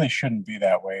it really shouldn't be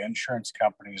that way. Insurance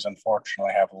companies,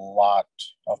 unfortunately, have a lot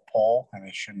of pull, and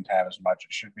they shouldn't have as much.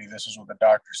 It should be, this is what the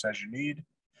doctor says you need,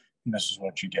 and this is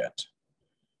what you get.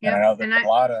 Yep. And I know that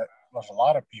there's a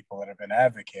lot of people that have been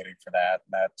advocating for that.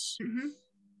 And that's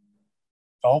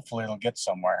hopefully it'll get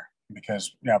somewhere,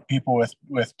 because people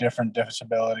with different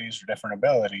disabilities or different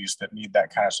abilities that need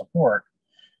that kind of support.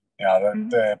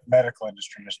 The medical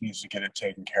industry just needs to get it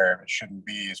taken care of. It shouldn't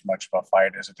be as much of a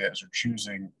fight as it is, or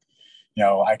choosing,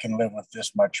 I can live with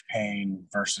this much pain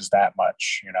versus that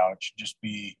much. It should just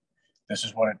be, this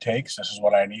is what it takes, this is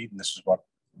what I need, and this is what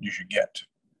you should get.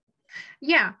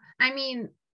 Yeah. I mean,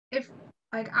 if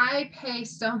I pay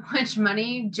so much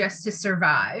money just to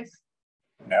survive.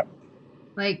 Yep.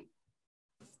 Like,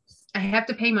 I have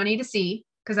to pay money to see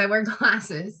because I wear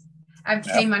glasses. I have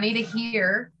to pay money to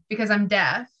hear because I'm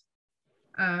deaf.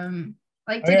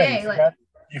 Today,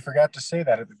 you forgot to say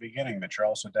that at the beginning, that you're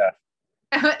also deaf.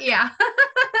 Yeah.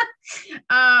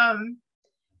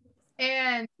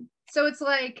 And so it's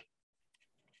like,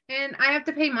 and I have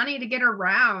to pay money to get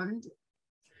around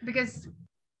because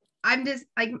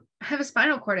I have a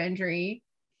spinal cord injury.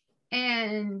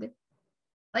 And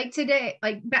today,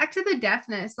 back to the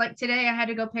deafness, today I had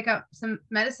to go pick up some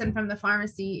medicine from the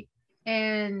pharmacy,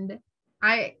 and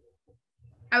I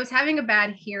was having a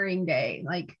bad hearing day.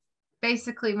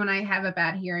 Basically, when I have a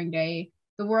bad hearing day,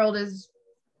 the world is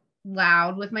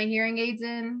loud with my hearing aids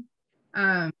in,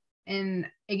 and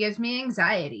it gives me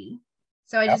anxiety.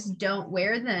 So I just don't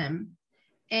wear them.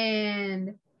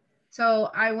 And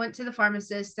so I went to the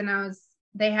pharmacist and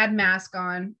they had mask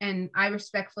on, and I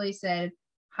respectfully said,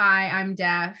 "Hi, I'm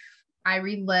deaf. I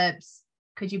read lips.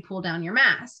 Could you pull down your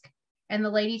mask?" And the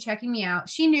lady checking me out,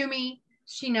 she knew me.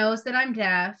 She knows that I'm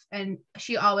deaf, and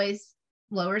she always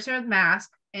lowers her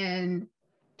mask and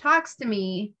talks to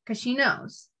me because she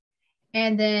knows.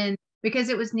 And then because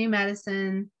it was new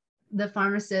medicine, the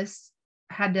pharmacist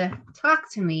had to talk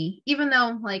to me, even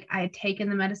though like I had taken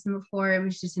the medicine before. It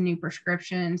was just a new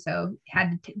prescription, so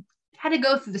had to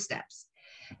go through the steps.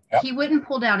 Yep. He wouldn't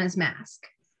pull down his mask.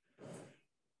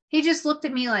 He just looked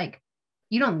at me like,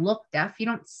 "You don't look deaf. You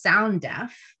don't sound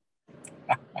deaf."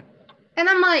 And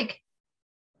I'm like,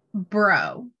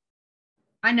 "Bro,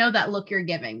 I know that look you're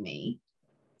giving me.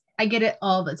 I get it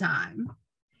all the time."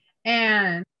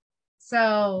 And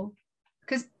so,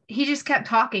 because he just kept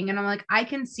talking, and I'm like, "I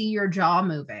can see your jaw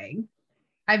moving.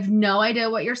 I have no idea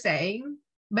what you're saying,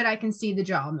 but I can see the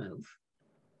jaw move."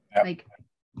 Yep. Like,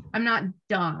 I'm not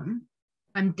dumb.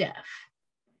 I'm deaf.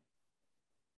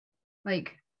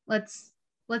 Like, let's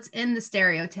end the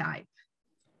stereotype.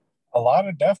 A lot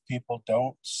of deaf people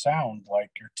don't sound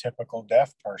like your typical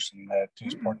deaf person that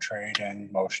is portrayed in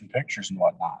motion pictures and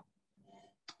whatnot.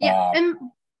 Yeah, and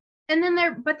then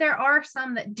there are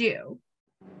some that do.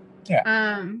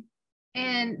 Yeah.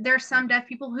 And there's some deaf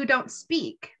people who don't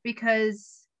speak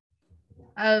because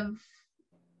of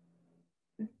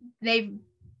they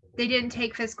didn't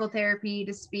take physical therapy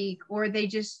to speak, or they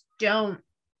just don't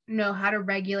know how to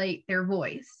regulate their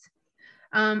voice.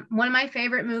 One of my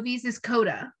favorite movies is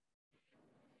Coda.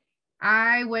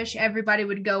 I wish everybody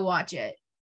would go watch it.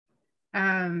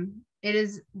 It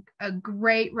is a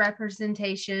great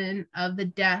representation of the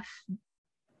deaf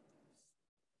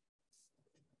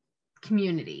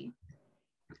community.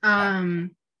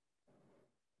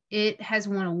 It has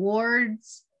won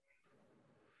awards.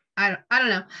 I don't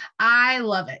know. I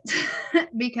love it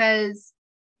because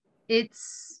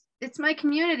it's my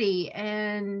community,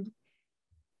 and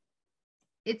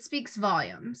it speaks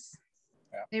volumes.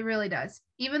 Yeah. It really does.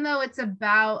 Even though it's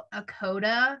about a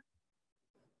CODA,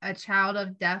 a child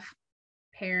of deaf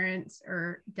parents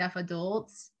or deaf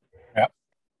adults. Yeah.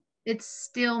 It's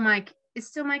still my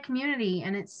community,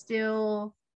 and it's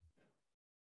still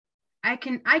I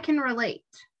can relate.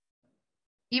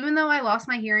 Even though I lost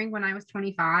my hearing when I was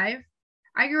 25,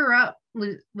 I grew up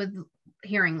with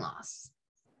hearing loss.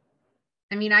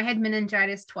 I mean, I had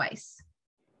meningitis twice,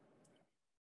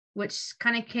 which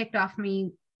kind of kicked off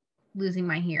me losing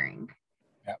my hearing.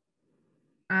 Yeah.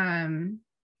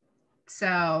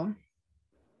 So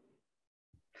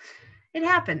it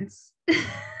happens.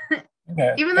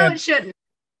 Yeah, even though it shouldn't.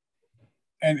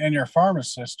 And your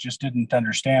pharmacist just didn't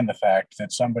understand the fact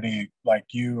that somebody like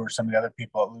you or some of the other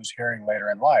people that lose hearing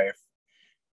later in life,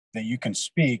 that you can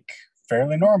speak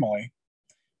fairly normally,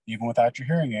 even without your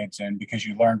hearing aids in, because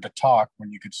you learned to talk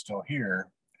when you could still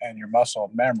hear, and your muscle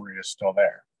memory is still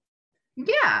there.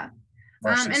 Yeah.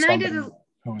 Versus and somebody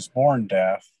who was born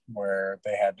deaf, where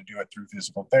they had to do it through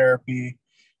physical therapy.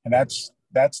 And that's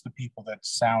the people that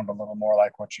sound a little more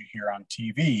like what you hear on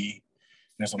TV.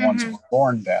 There's the ones who were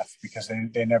born deaf, because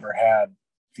they never had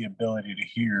the ability to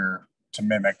hear, to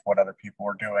mimic what other people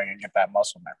were doing and get that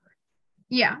muscle memory.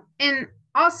 Yeah. And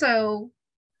also,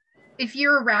 if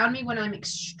you're around me when I'm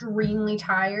extremely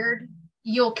tired,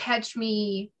 you'll catch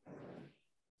my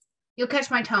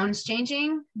tones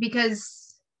changing,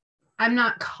 because I'm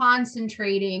not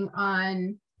concentrating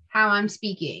on how I'm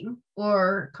speaking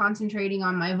or concentrating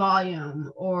on my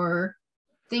volume or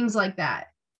things like that.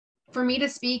 For me to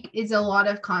speak is a lot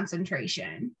of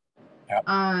concentration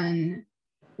on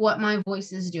what my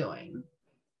voice is doing.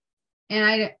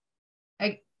 And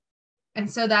and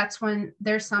so that's when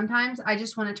there's sometimes I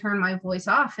just want to turn my voice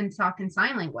off and talk in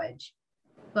sign language,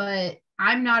 but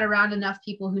I'm not around enough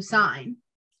people who sign.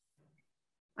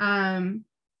 And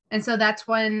so that's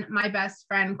when my best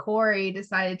friend Corey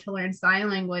decided to learn sign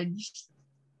language.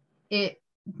 It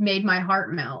made my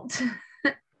heart melt.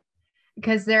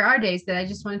 Because there are days that I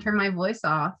just want to turn my voice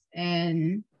off,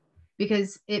 and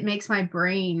because it makes my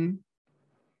brain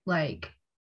like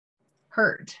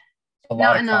hurt.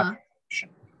 Not enough.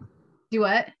 Do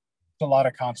what? It's a lot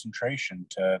of concentration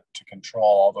to control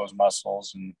all those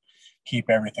muscles and keep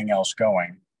everything else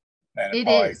going. And it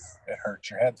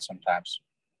hurts your head sometimes.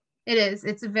 It is.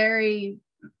 It's I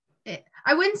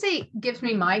wouldn't say it gives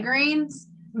me migraines,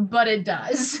 but it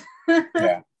does.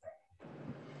 Yeah.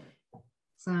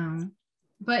 So,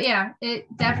 but yeah, it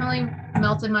definitely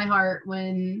melted my heart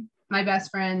when my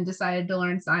best friend decided to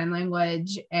learn sign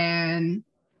language and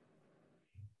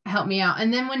help me out.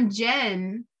 And then when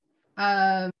Jen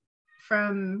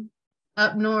from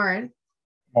up north.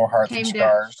 More Heart Than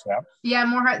Scars. Yeah. Yeah,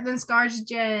 More Heart Than Scars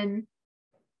Jen,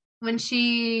 when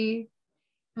she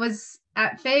was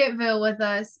at Fayetteville with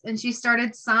us and she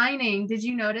started signing. Did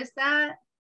you notice that?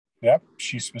 Yep.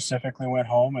 She specifically went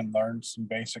home and learned some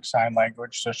basic sign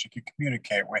language so she could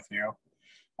communicate with you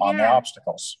on the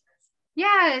obstacles.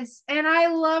 Yes. And I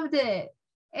loved it.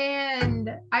 And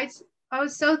I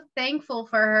was so thankful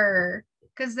for her,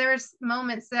 because there's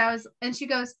moments that and she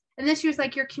goes, and then she was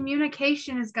like, your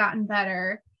communication has gotten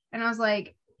better. And I was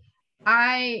like,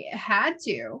 I had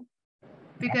to,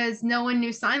 because no one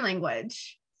knew sign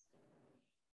language.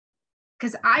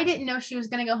 Because I didn't know she was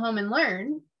going to go home and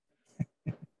learn.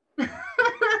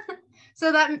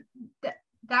 So that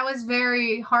was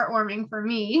very heartwarming for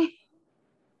me.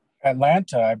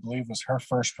 Atlanta, I believe, was her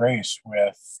first race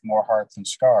with More Heart Than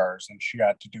Scars, and she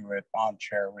got to do it on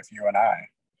chair with you and I.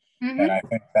 Mm-hmm. And I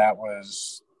think that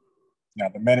was,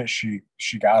 the minute she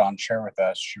got on chair with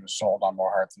us, she was sold on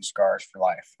More Heart Than Scars for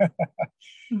life.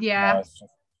 Yeah.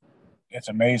 It's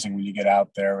amazing when you get out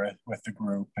there with the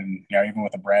group, and even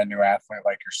with a brand new athlete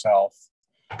like yourself,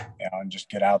 and just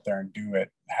get out there and do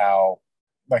it. How,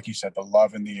 like you said, the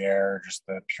love in the air, just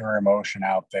the pure emotion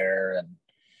out there,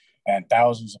 and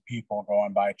thousands of people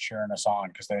going by cheering us on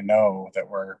because they know that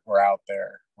we're out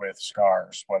there with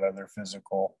scars, whether they're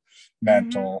physical,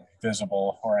 mental,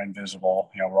 visible, or invisible.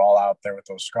 We're all out there with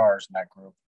those scars in that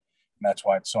group, and that's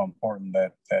why it's so important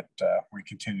that we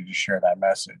continue to share that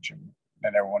message,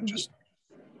 and everyone just.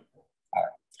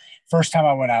 First time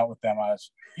I went out with them,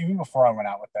 even before I went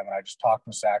out with them, and I just talked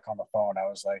with Zach on the phone. I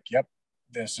was like, "Yep,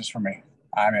 this is for me.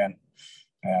 I'm in."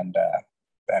 And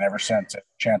ever since, every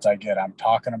chance I get, I'm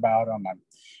talking about them. I'm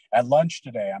at lunch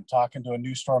today. I'm talking to a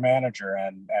new store manager,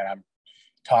 and I'm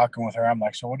talking with her. I'm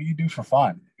like, "So what do you do for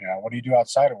fun? What do you do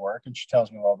outside of work?" And she tells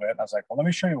me a little bit. And I was like, "Well, let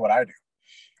me show you what I do."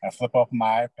 And I flip open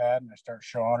my iPad and I start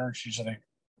showing her, and she's like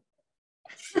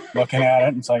looking at it,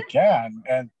 and it's like, yeah,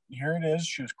 and here it is.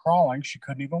 She was crawling. She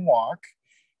couldn't even walk.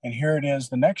 And here it is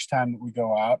the next time that we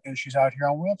go out, and she's out here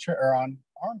on wheelchair or on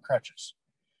arm crutches,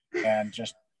 and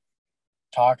just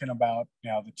talking about,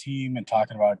 the team, and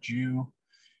talking about you.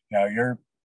 You're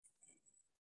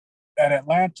at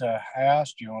Atlanta. I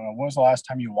asked you, when was the last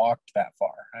time you walked that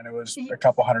far? And it was a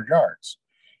couple 100 yards.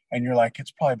 And you're like,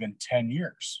 it's probably been 10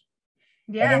 years.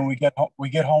 Yeah. And then we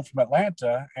get home from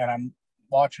Atlanta, and I'm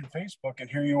watching Facebook, and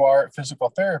here you are at physical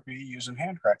therapy using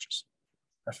hand crutches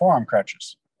or forearm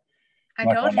crutches. I'm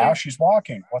like, well, now she's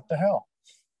walking. What the hell?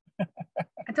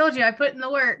 I told you, I put in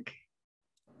the work.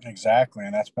 Exactly.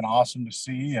 And that's been awesome to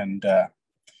see. And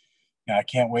I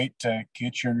can't wait to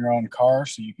get you in your own car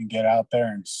so you can get out there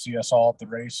and see us all at the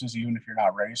races, even if you're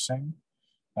not racing.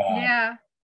 Yeah.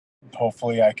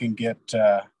 Hopefully I can get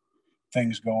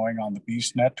things going on the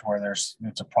BeastNet to where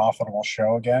it's a profitable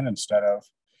show again, instead of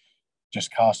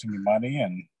just costing me money.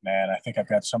 And I think I've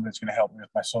got somebody that's going to help me with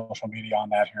my social media on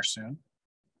that here soon.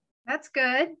 That's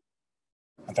good.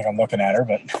 I think I'm looking at her,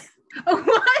 but.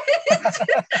 What?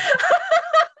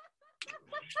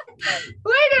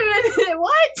 Wait a minute.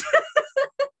 What?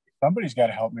 Somebody's got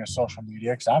to help me with social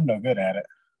media because I'm no good at it.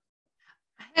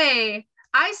 Hey,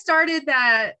 I started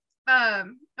that.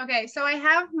 Okay, so I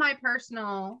have my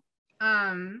personal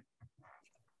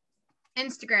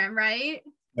Instagram, right?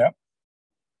 Yep.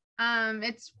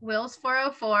 It's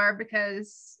Wills404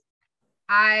 because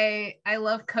I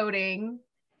love coding,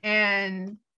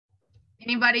 and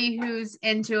anybody who's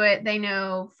into it, they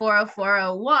know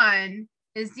 40401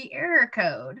 is the error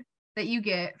code that you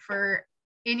get for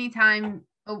any time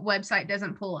a website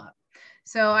doesn't pull up.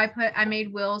 So I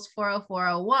made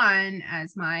Wills40401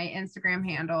 as my Instagram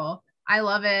handle. I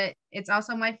love it. It's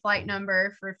also my flight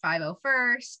number for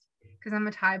 501st because I'm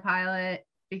a TIE pilot,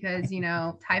 because,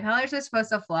 TIE pilots are supposed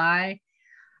to fly.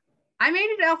 I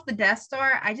made it off the Death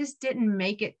Star. I just didn't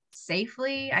make it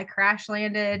safely. I crash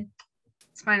landed,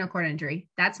 spinal cord injury.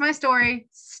 That's my story.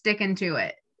 Sticking to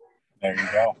it. There you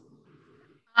go.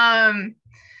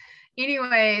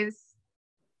 Anyways,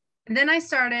 then I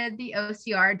started the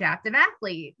OCR Adaptive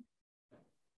Athlete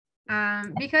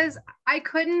because I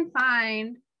couldn't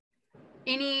find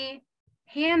any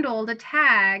handle to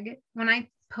tag when I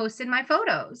posted my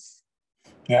photos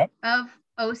of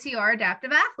OCR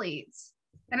Adaptive Athletes.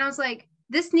 And I was like,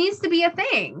 this needs to be a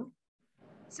thing.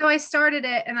 So I started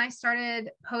it, and I started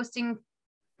posting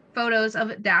photos of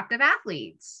adaptive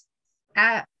athletes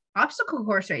at obstacle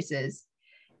course races.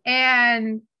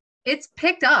 And it's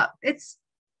picked up. It's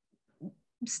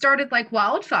started like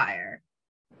wildfire.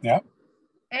 Yeah.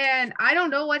 And I don't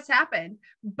know what's happened,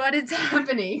 but it's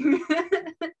happening.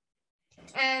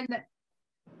 And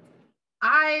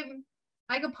I'm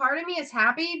like a part of me is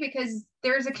happy because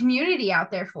there's a community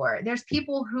out there for it. There's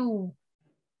people who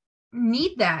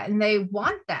need that and they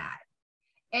want that.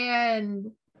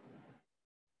 And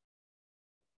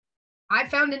I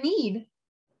found a need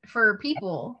for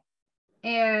people,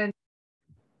 and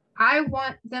I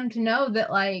want them to know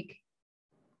that like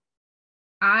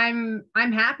I'm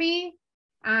happy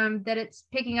that it's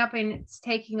picking up and it's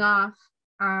taking off.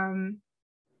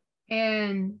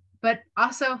 But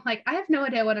also like I have no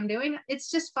idea what I'm doing. It's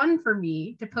just fun for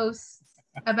me to post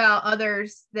about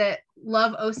others that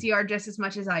love OCR just as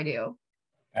much as I do.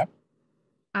 Yep.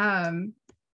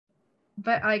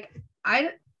 But like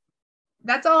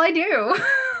that's all I do.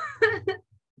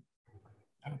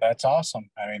 That's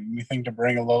awesome. I mean, anything to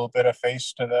bring a little bit of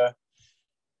face to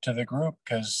the group,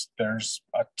 because there's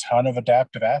a ton of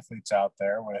adaptive athletes out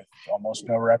there with almost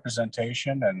no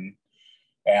representation,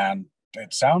 and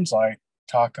it sounds like,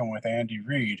 talking with Andy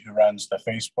Reid, who runs the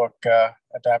Facebook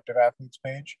adaptive athletes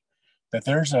page, that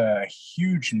there's a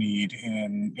huge need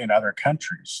in other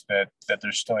countries, that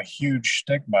there's still a huge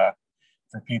stigma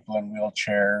for people in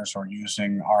wheelchairs or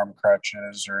using arm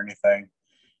crutches or anything.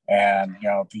 And, you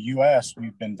know, the US,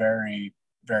 we've been very,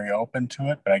 very open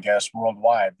to it, but I guess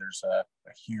worldwide there's a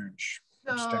huge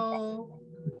stigma.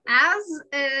 As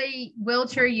a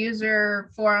wheelchair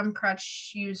user, forearm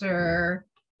crutch user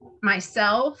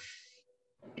myself,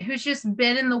 who's just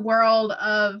been in the world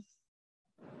of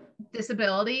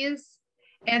disabilities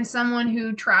and someone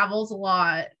who travels a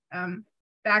lot,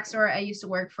 backstory, I used to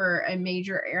work for a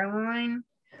major airline.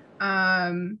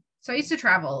 So I used to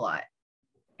travel a lot,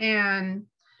 and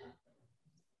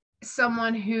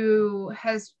someone who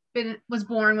was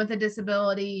born with a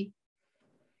disability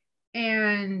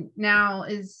and now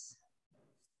is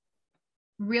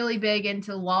really big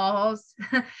into laws.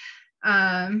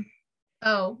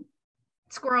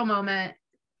 Squirrel moment.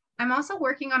 I'm also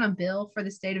working on a bill for the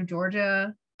state of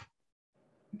Georgia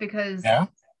because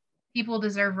people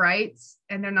deserve rights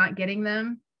and they're not getting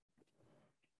them.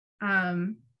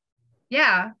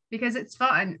 Because it's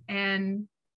fun and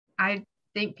I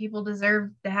think people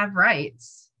deserve to have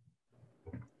rights.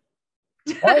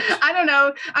 I don't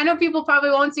know. I know people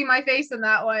probably won't see my face in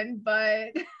that one,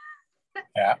 but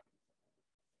yeah.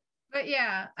 But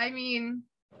yeah, I mean,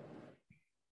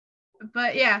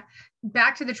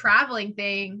 back to the traveling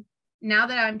thing. Now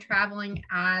that I'm traveling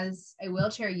as a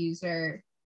wheelchair user,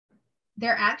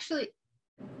 there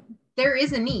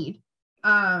is a need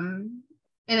in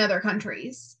other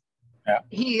countries. Yeah.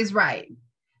 He is right.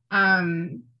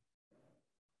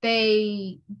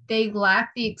 They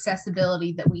lack the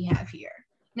accessibility that we have here.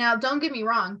 Now, don't get me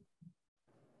wrong.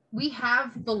 We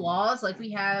have the laws, like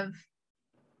we have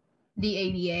the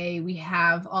ADA, we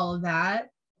have all of that,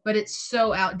 but it's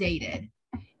so outdated.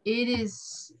 It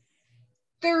is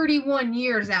 31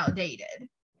 years outdated.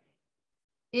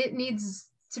 It needs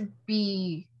to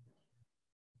be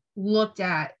looked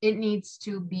at. It needs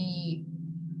to be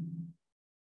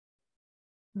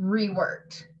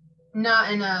reworked.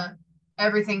 Not in a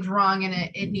everything's wrong in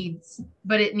it. It needs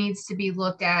to be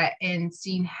looked at and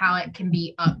seen how it can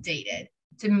be updated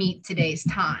to meet today's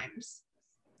times.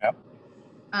 Yep.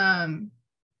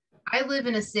 I live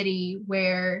in a city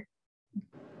where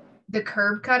the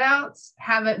curb cutouts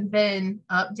haven't been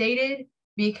updated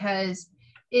because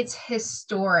it's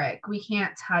historic. We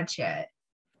can't touch it.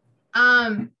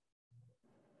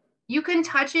 You can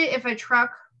touch it if a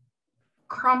truck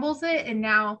crumbles it and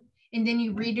then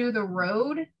you redo the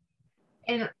road,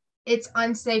 and it's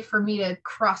unsafe for me to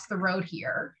cross the road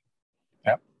here.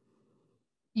 Yep.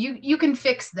 You can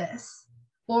fix this,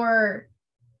 or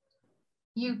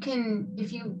you can,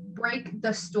 if you break the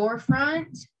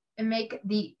storefront and make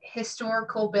the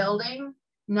historical building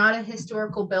not a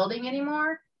historical building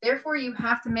anymore, therefore you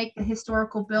have to make the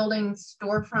historical building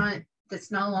storefront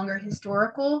that's no longer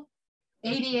historical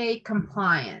ADA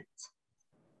compliant,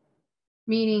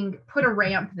 meaning put a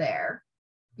ramp there.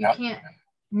 You can't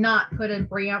not put a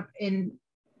ramp in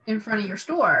front of your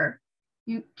store.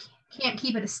 You can't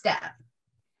keep it a step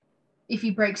if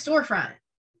you break storefront.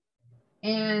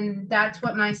 And that's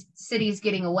what my city's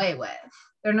getting away with.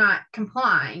 They're not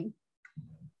complying.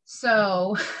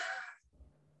 So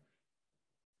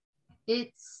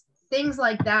it's things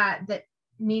like that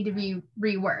need to be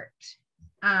reworked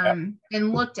and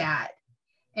looked at.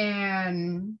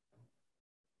 And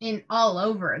in all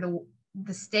over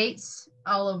the states,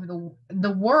 all over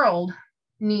the world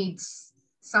needs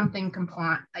something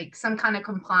compliant, like some kind of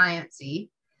compliancy.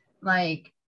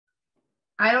 Like,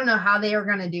 I don't know how they are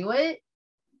going to do it,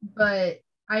 but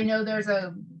I know there's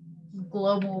a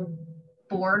global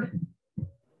board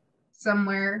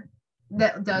somewhere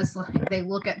that does, like, they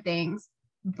look at things,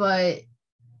 but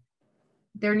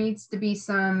there needs to be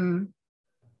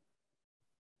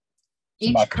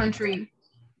each country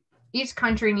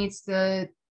needs to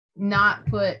not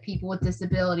put people with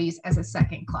disabilities as a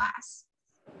second class.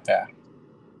 Yeah.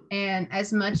 And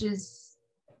as much as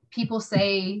people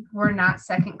say we're not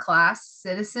second class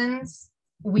citizens,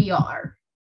 we are.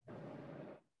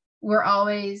 We're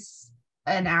always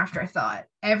an afterthought.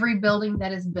 Every building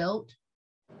that is built,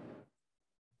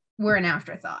 we're an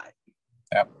afterthought.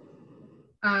 Yep.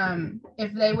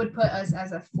 If they would put us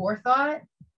as a forethought,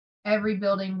 every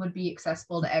building would be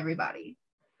accessible to everybody.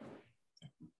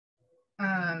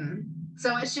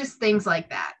 So it's just things like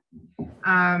that.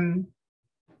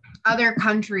 Other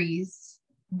countries,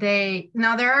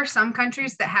 there are some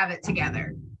countries that have it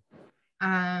together.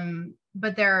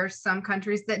 But there are some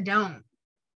countries that don't.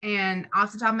 And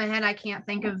off the top of my head, I can't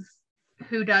think of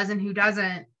who does and who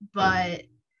doesn't, but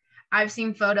I've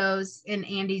seen photos in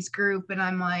Andy's group and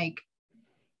I'm like,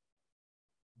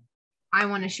 I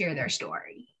want to share their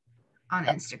story on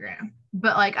Instagram.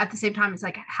 But like at the same time, it's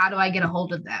like, how do I get a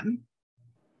hold of them?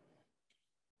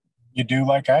 You do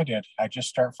like I did. I just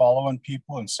start following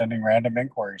people and sending random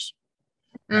inquiries.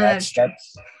 That's how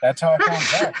I found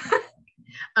Zach.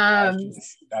 I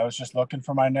was just looking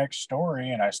for my next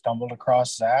story and I stumbled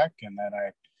across Zach, and then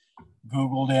I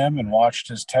Googled him and watched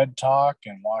his TED talk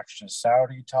and watched his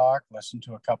Saudi talk, listened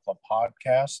to a couple of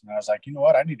podcasts, and I was like, you know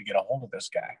what? I need to get a hold of this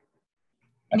guy.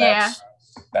 And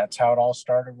that's how it all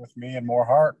started with me and More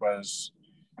Heart was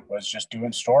just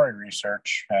doing story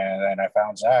research, and then I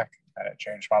found Zach and it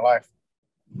changed my life.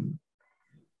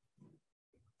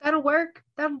 That'll work.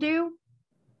 That'll do.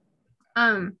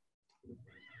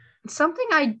 Something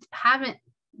I haven't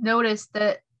noticed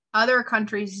that other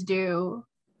countries do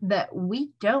that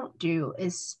we don't do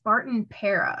is Spartan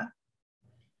Para.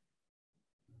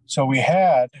 So we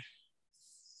had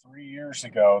 3 years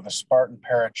ago the Spartan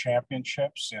Para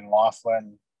Championships in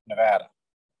Laughlin, Nevada.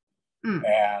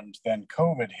 And then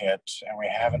COVID hit and we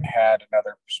haven't had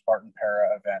another Spartan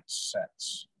Para event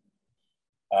since.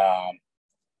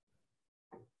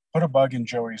 Put a bug in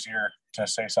Joey's ear to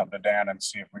say something to Dan and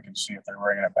see if they're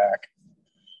bringing it back.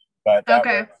 But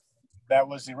that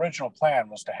was the original plan,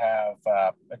 was to have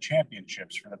a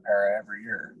championships for the para every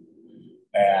year,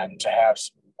 and to have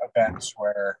events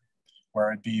where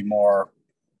it'd be more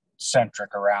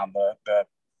centric around the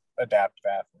adaptive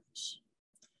athletes.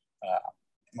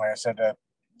 Like I said, the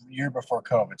year before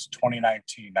COVID, it's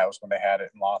 2019. That was when they had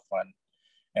it in Laughlin,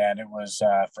 and it was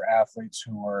for athletes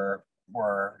who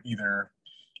were either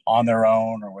on their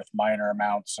own or with minor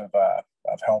amounts of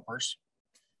helpers.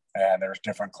 And there's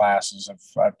different classes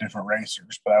of different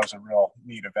racers, but that was a real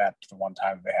neat event the one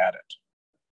time they had it.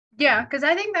 Yeah, because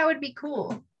I think that would be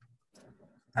cool.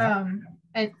 And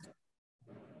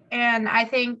I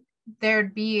think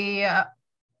there'd be a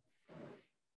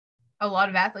lot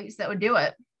of athletes that would do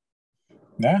it.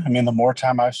 Yeah, I mean, the more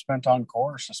time I've spent on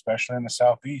course, especially in the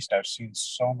Southeast, I've seen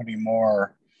so many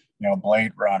more,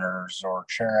 blade runners or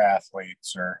chair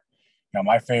athletes, or,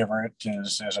 my favorite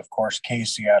is of course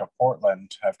Casey out of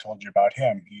Portland. I've told you about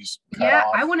him.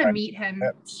 I want to meet him.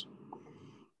 Hips.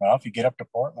 Well, if you get up to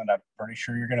Portland, I'm pretty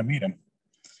sure you're going to meet him.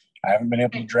 I haven't been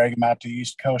able to drag him out to the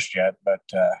East Coast yet, but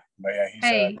yeah,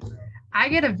 he's. I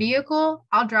get a vehicle,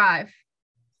 I'll drive.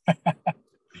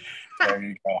 There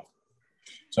you go.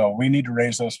 So we need to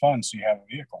raise those funds so you have a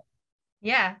vehicle.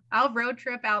 Yeah, I'll road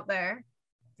trip out there.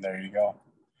 There you go.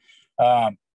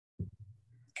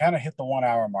 Kind of hit the 1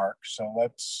 hour mark, so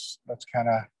let's kind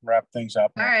of wrap things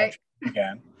up. All right.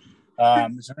 Again,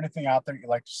 is there anything out there you'd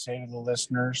like to say to the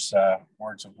listeners?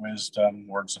 Words of wisdom,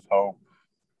 words of hope.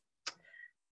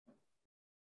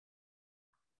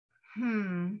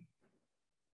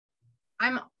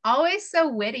 I'm always so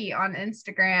witty on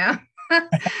Instagram,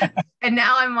 and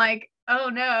now I'm like, oh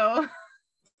no.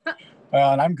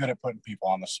 Well, and I'm good at putting people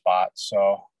on the spot,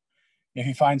 so if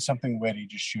you find something witty,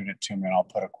 just shoot it to me and I'll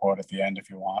put a quote at the end if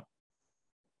you want.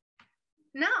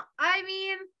 No, I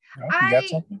mean, you got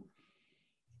something?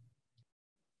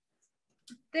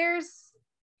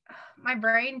 My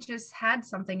brain just had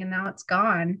something and now it's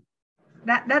gone.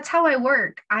 That's how I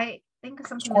work. I think of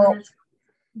something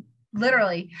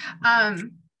literally. But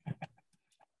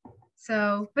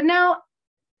no,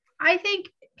 I think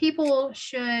people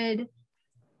should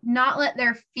not let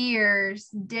their fears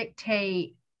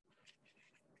dictate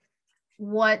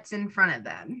what's in front of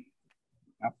them.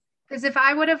 Because if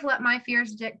I would have let my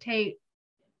fears dictate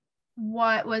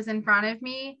what was in front of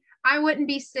me, I wouldn't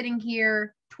be sitting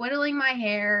here twiddling my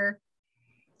hair,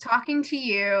 talking to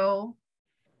you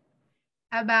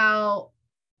about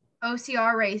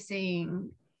OCR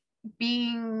racing,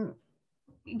 being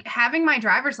having my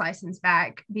driver's license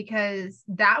back, because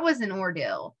that was an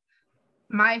ordeal.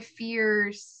 My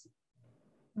fears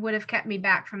would have kept me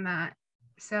back from that.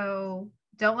 So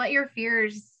don't let your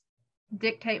fears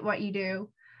dictate what you do.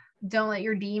 Don't let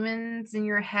your demons in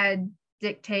your head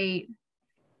dictate.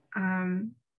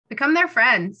 Become their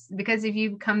friends, because if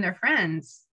you become their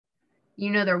friends, you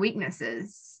know their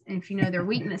weaknesses. And if you know their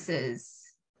weaknesses,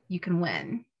 you can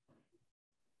win.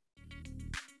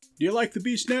 Do you like the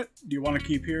BeastNet? Do you want to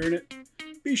keep hearing it?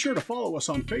 Be sure to follow us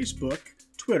on Facebook,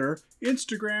 Twitter,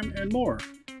 Instagram, and more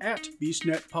at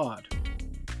beastnetpod.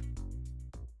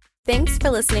 Thanks for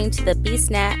listening to the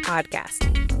BeastNet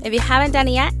podcast. If you haven't done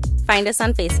it yet, find us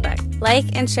on Facebook,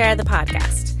 like and share the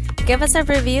podcast. Give us a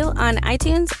review on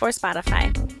iTunes or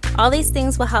Spotify. All these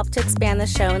things will help to expand the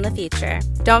show in the future.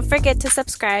 Don't forget to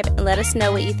subscribe and let us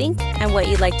know what you think and what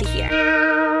you'd like to hear.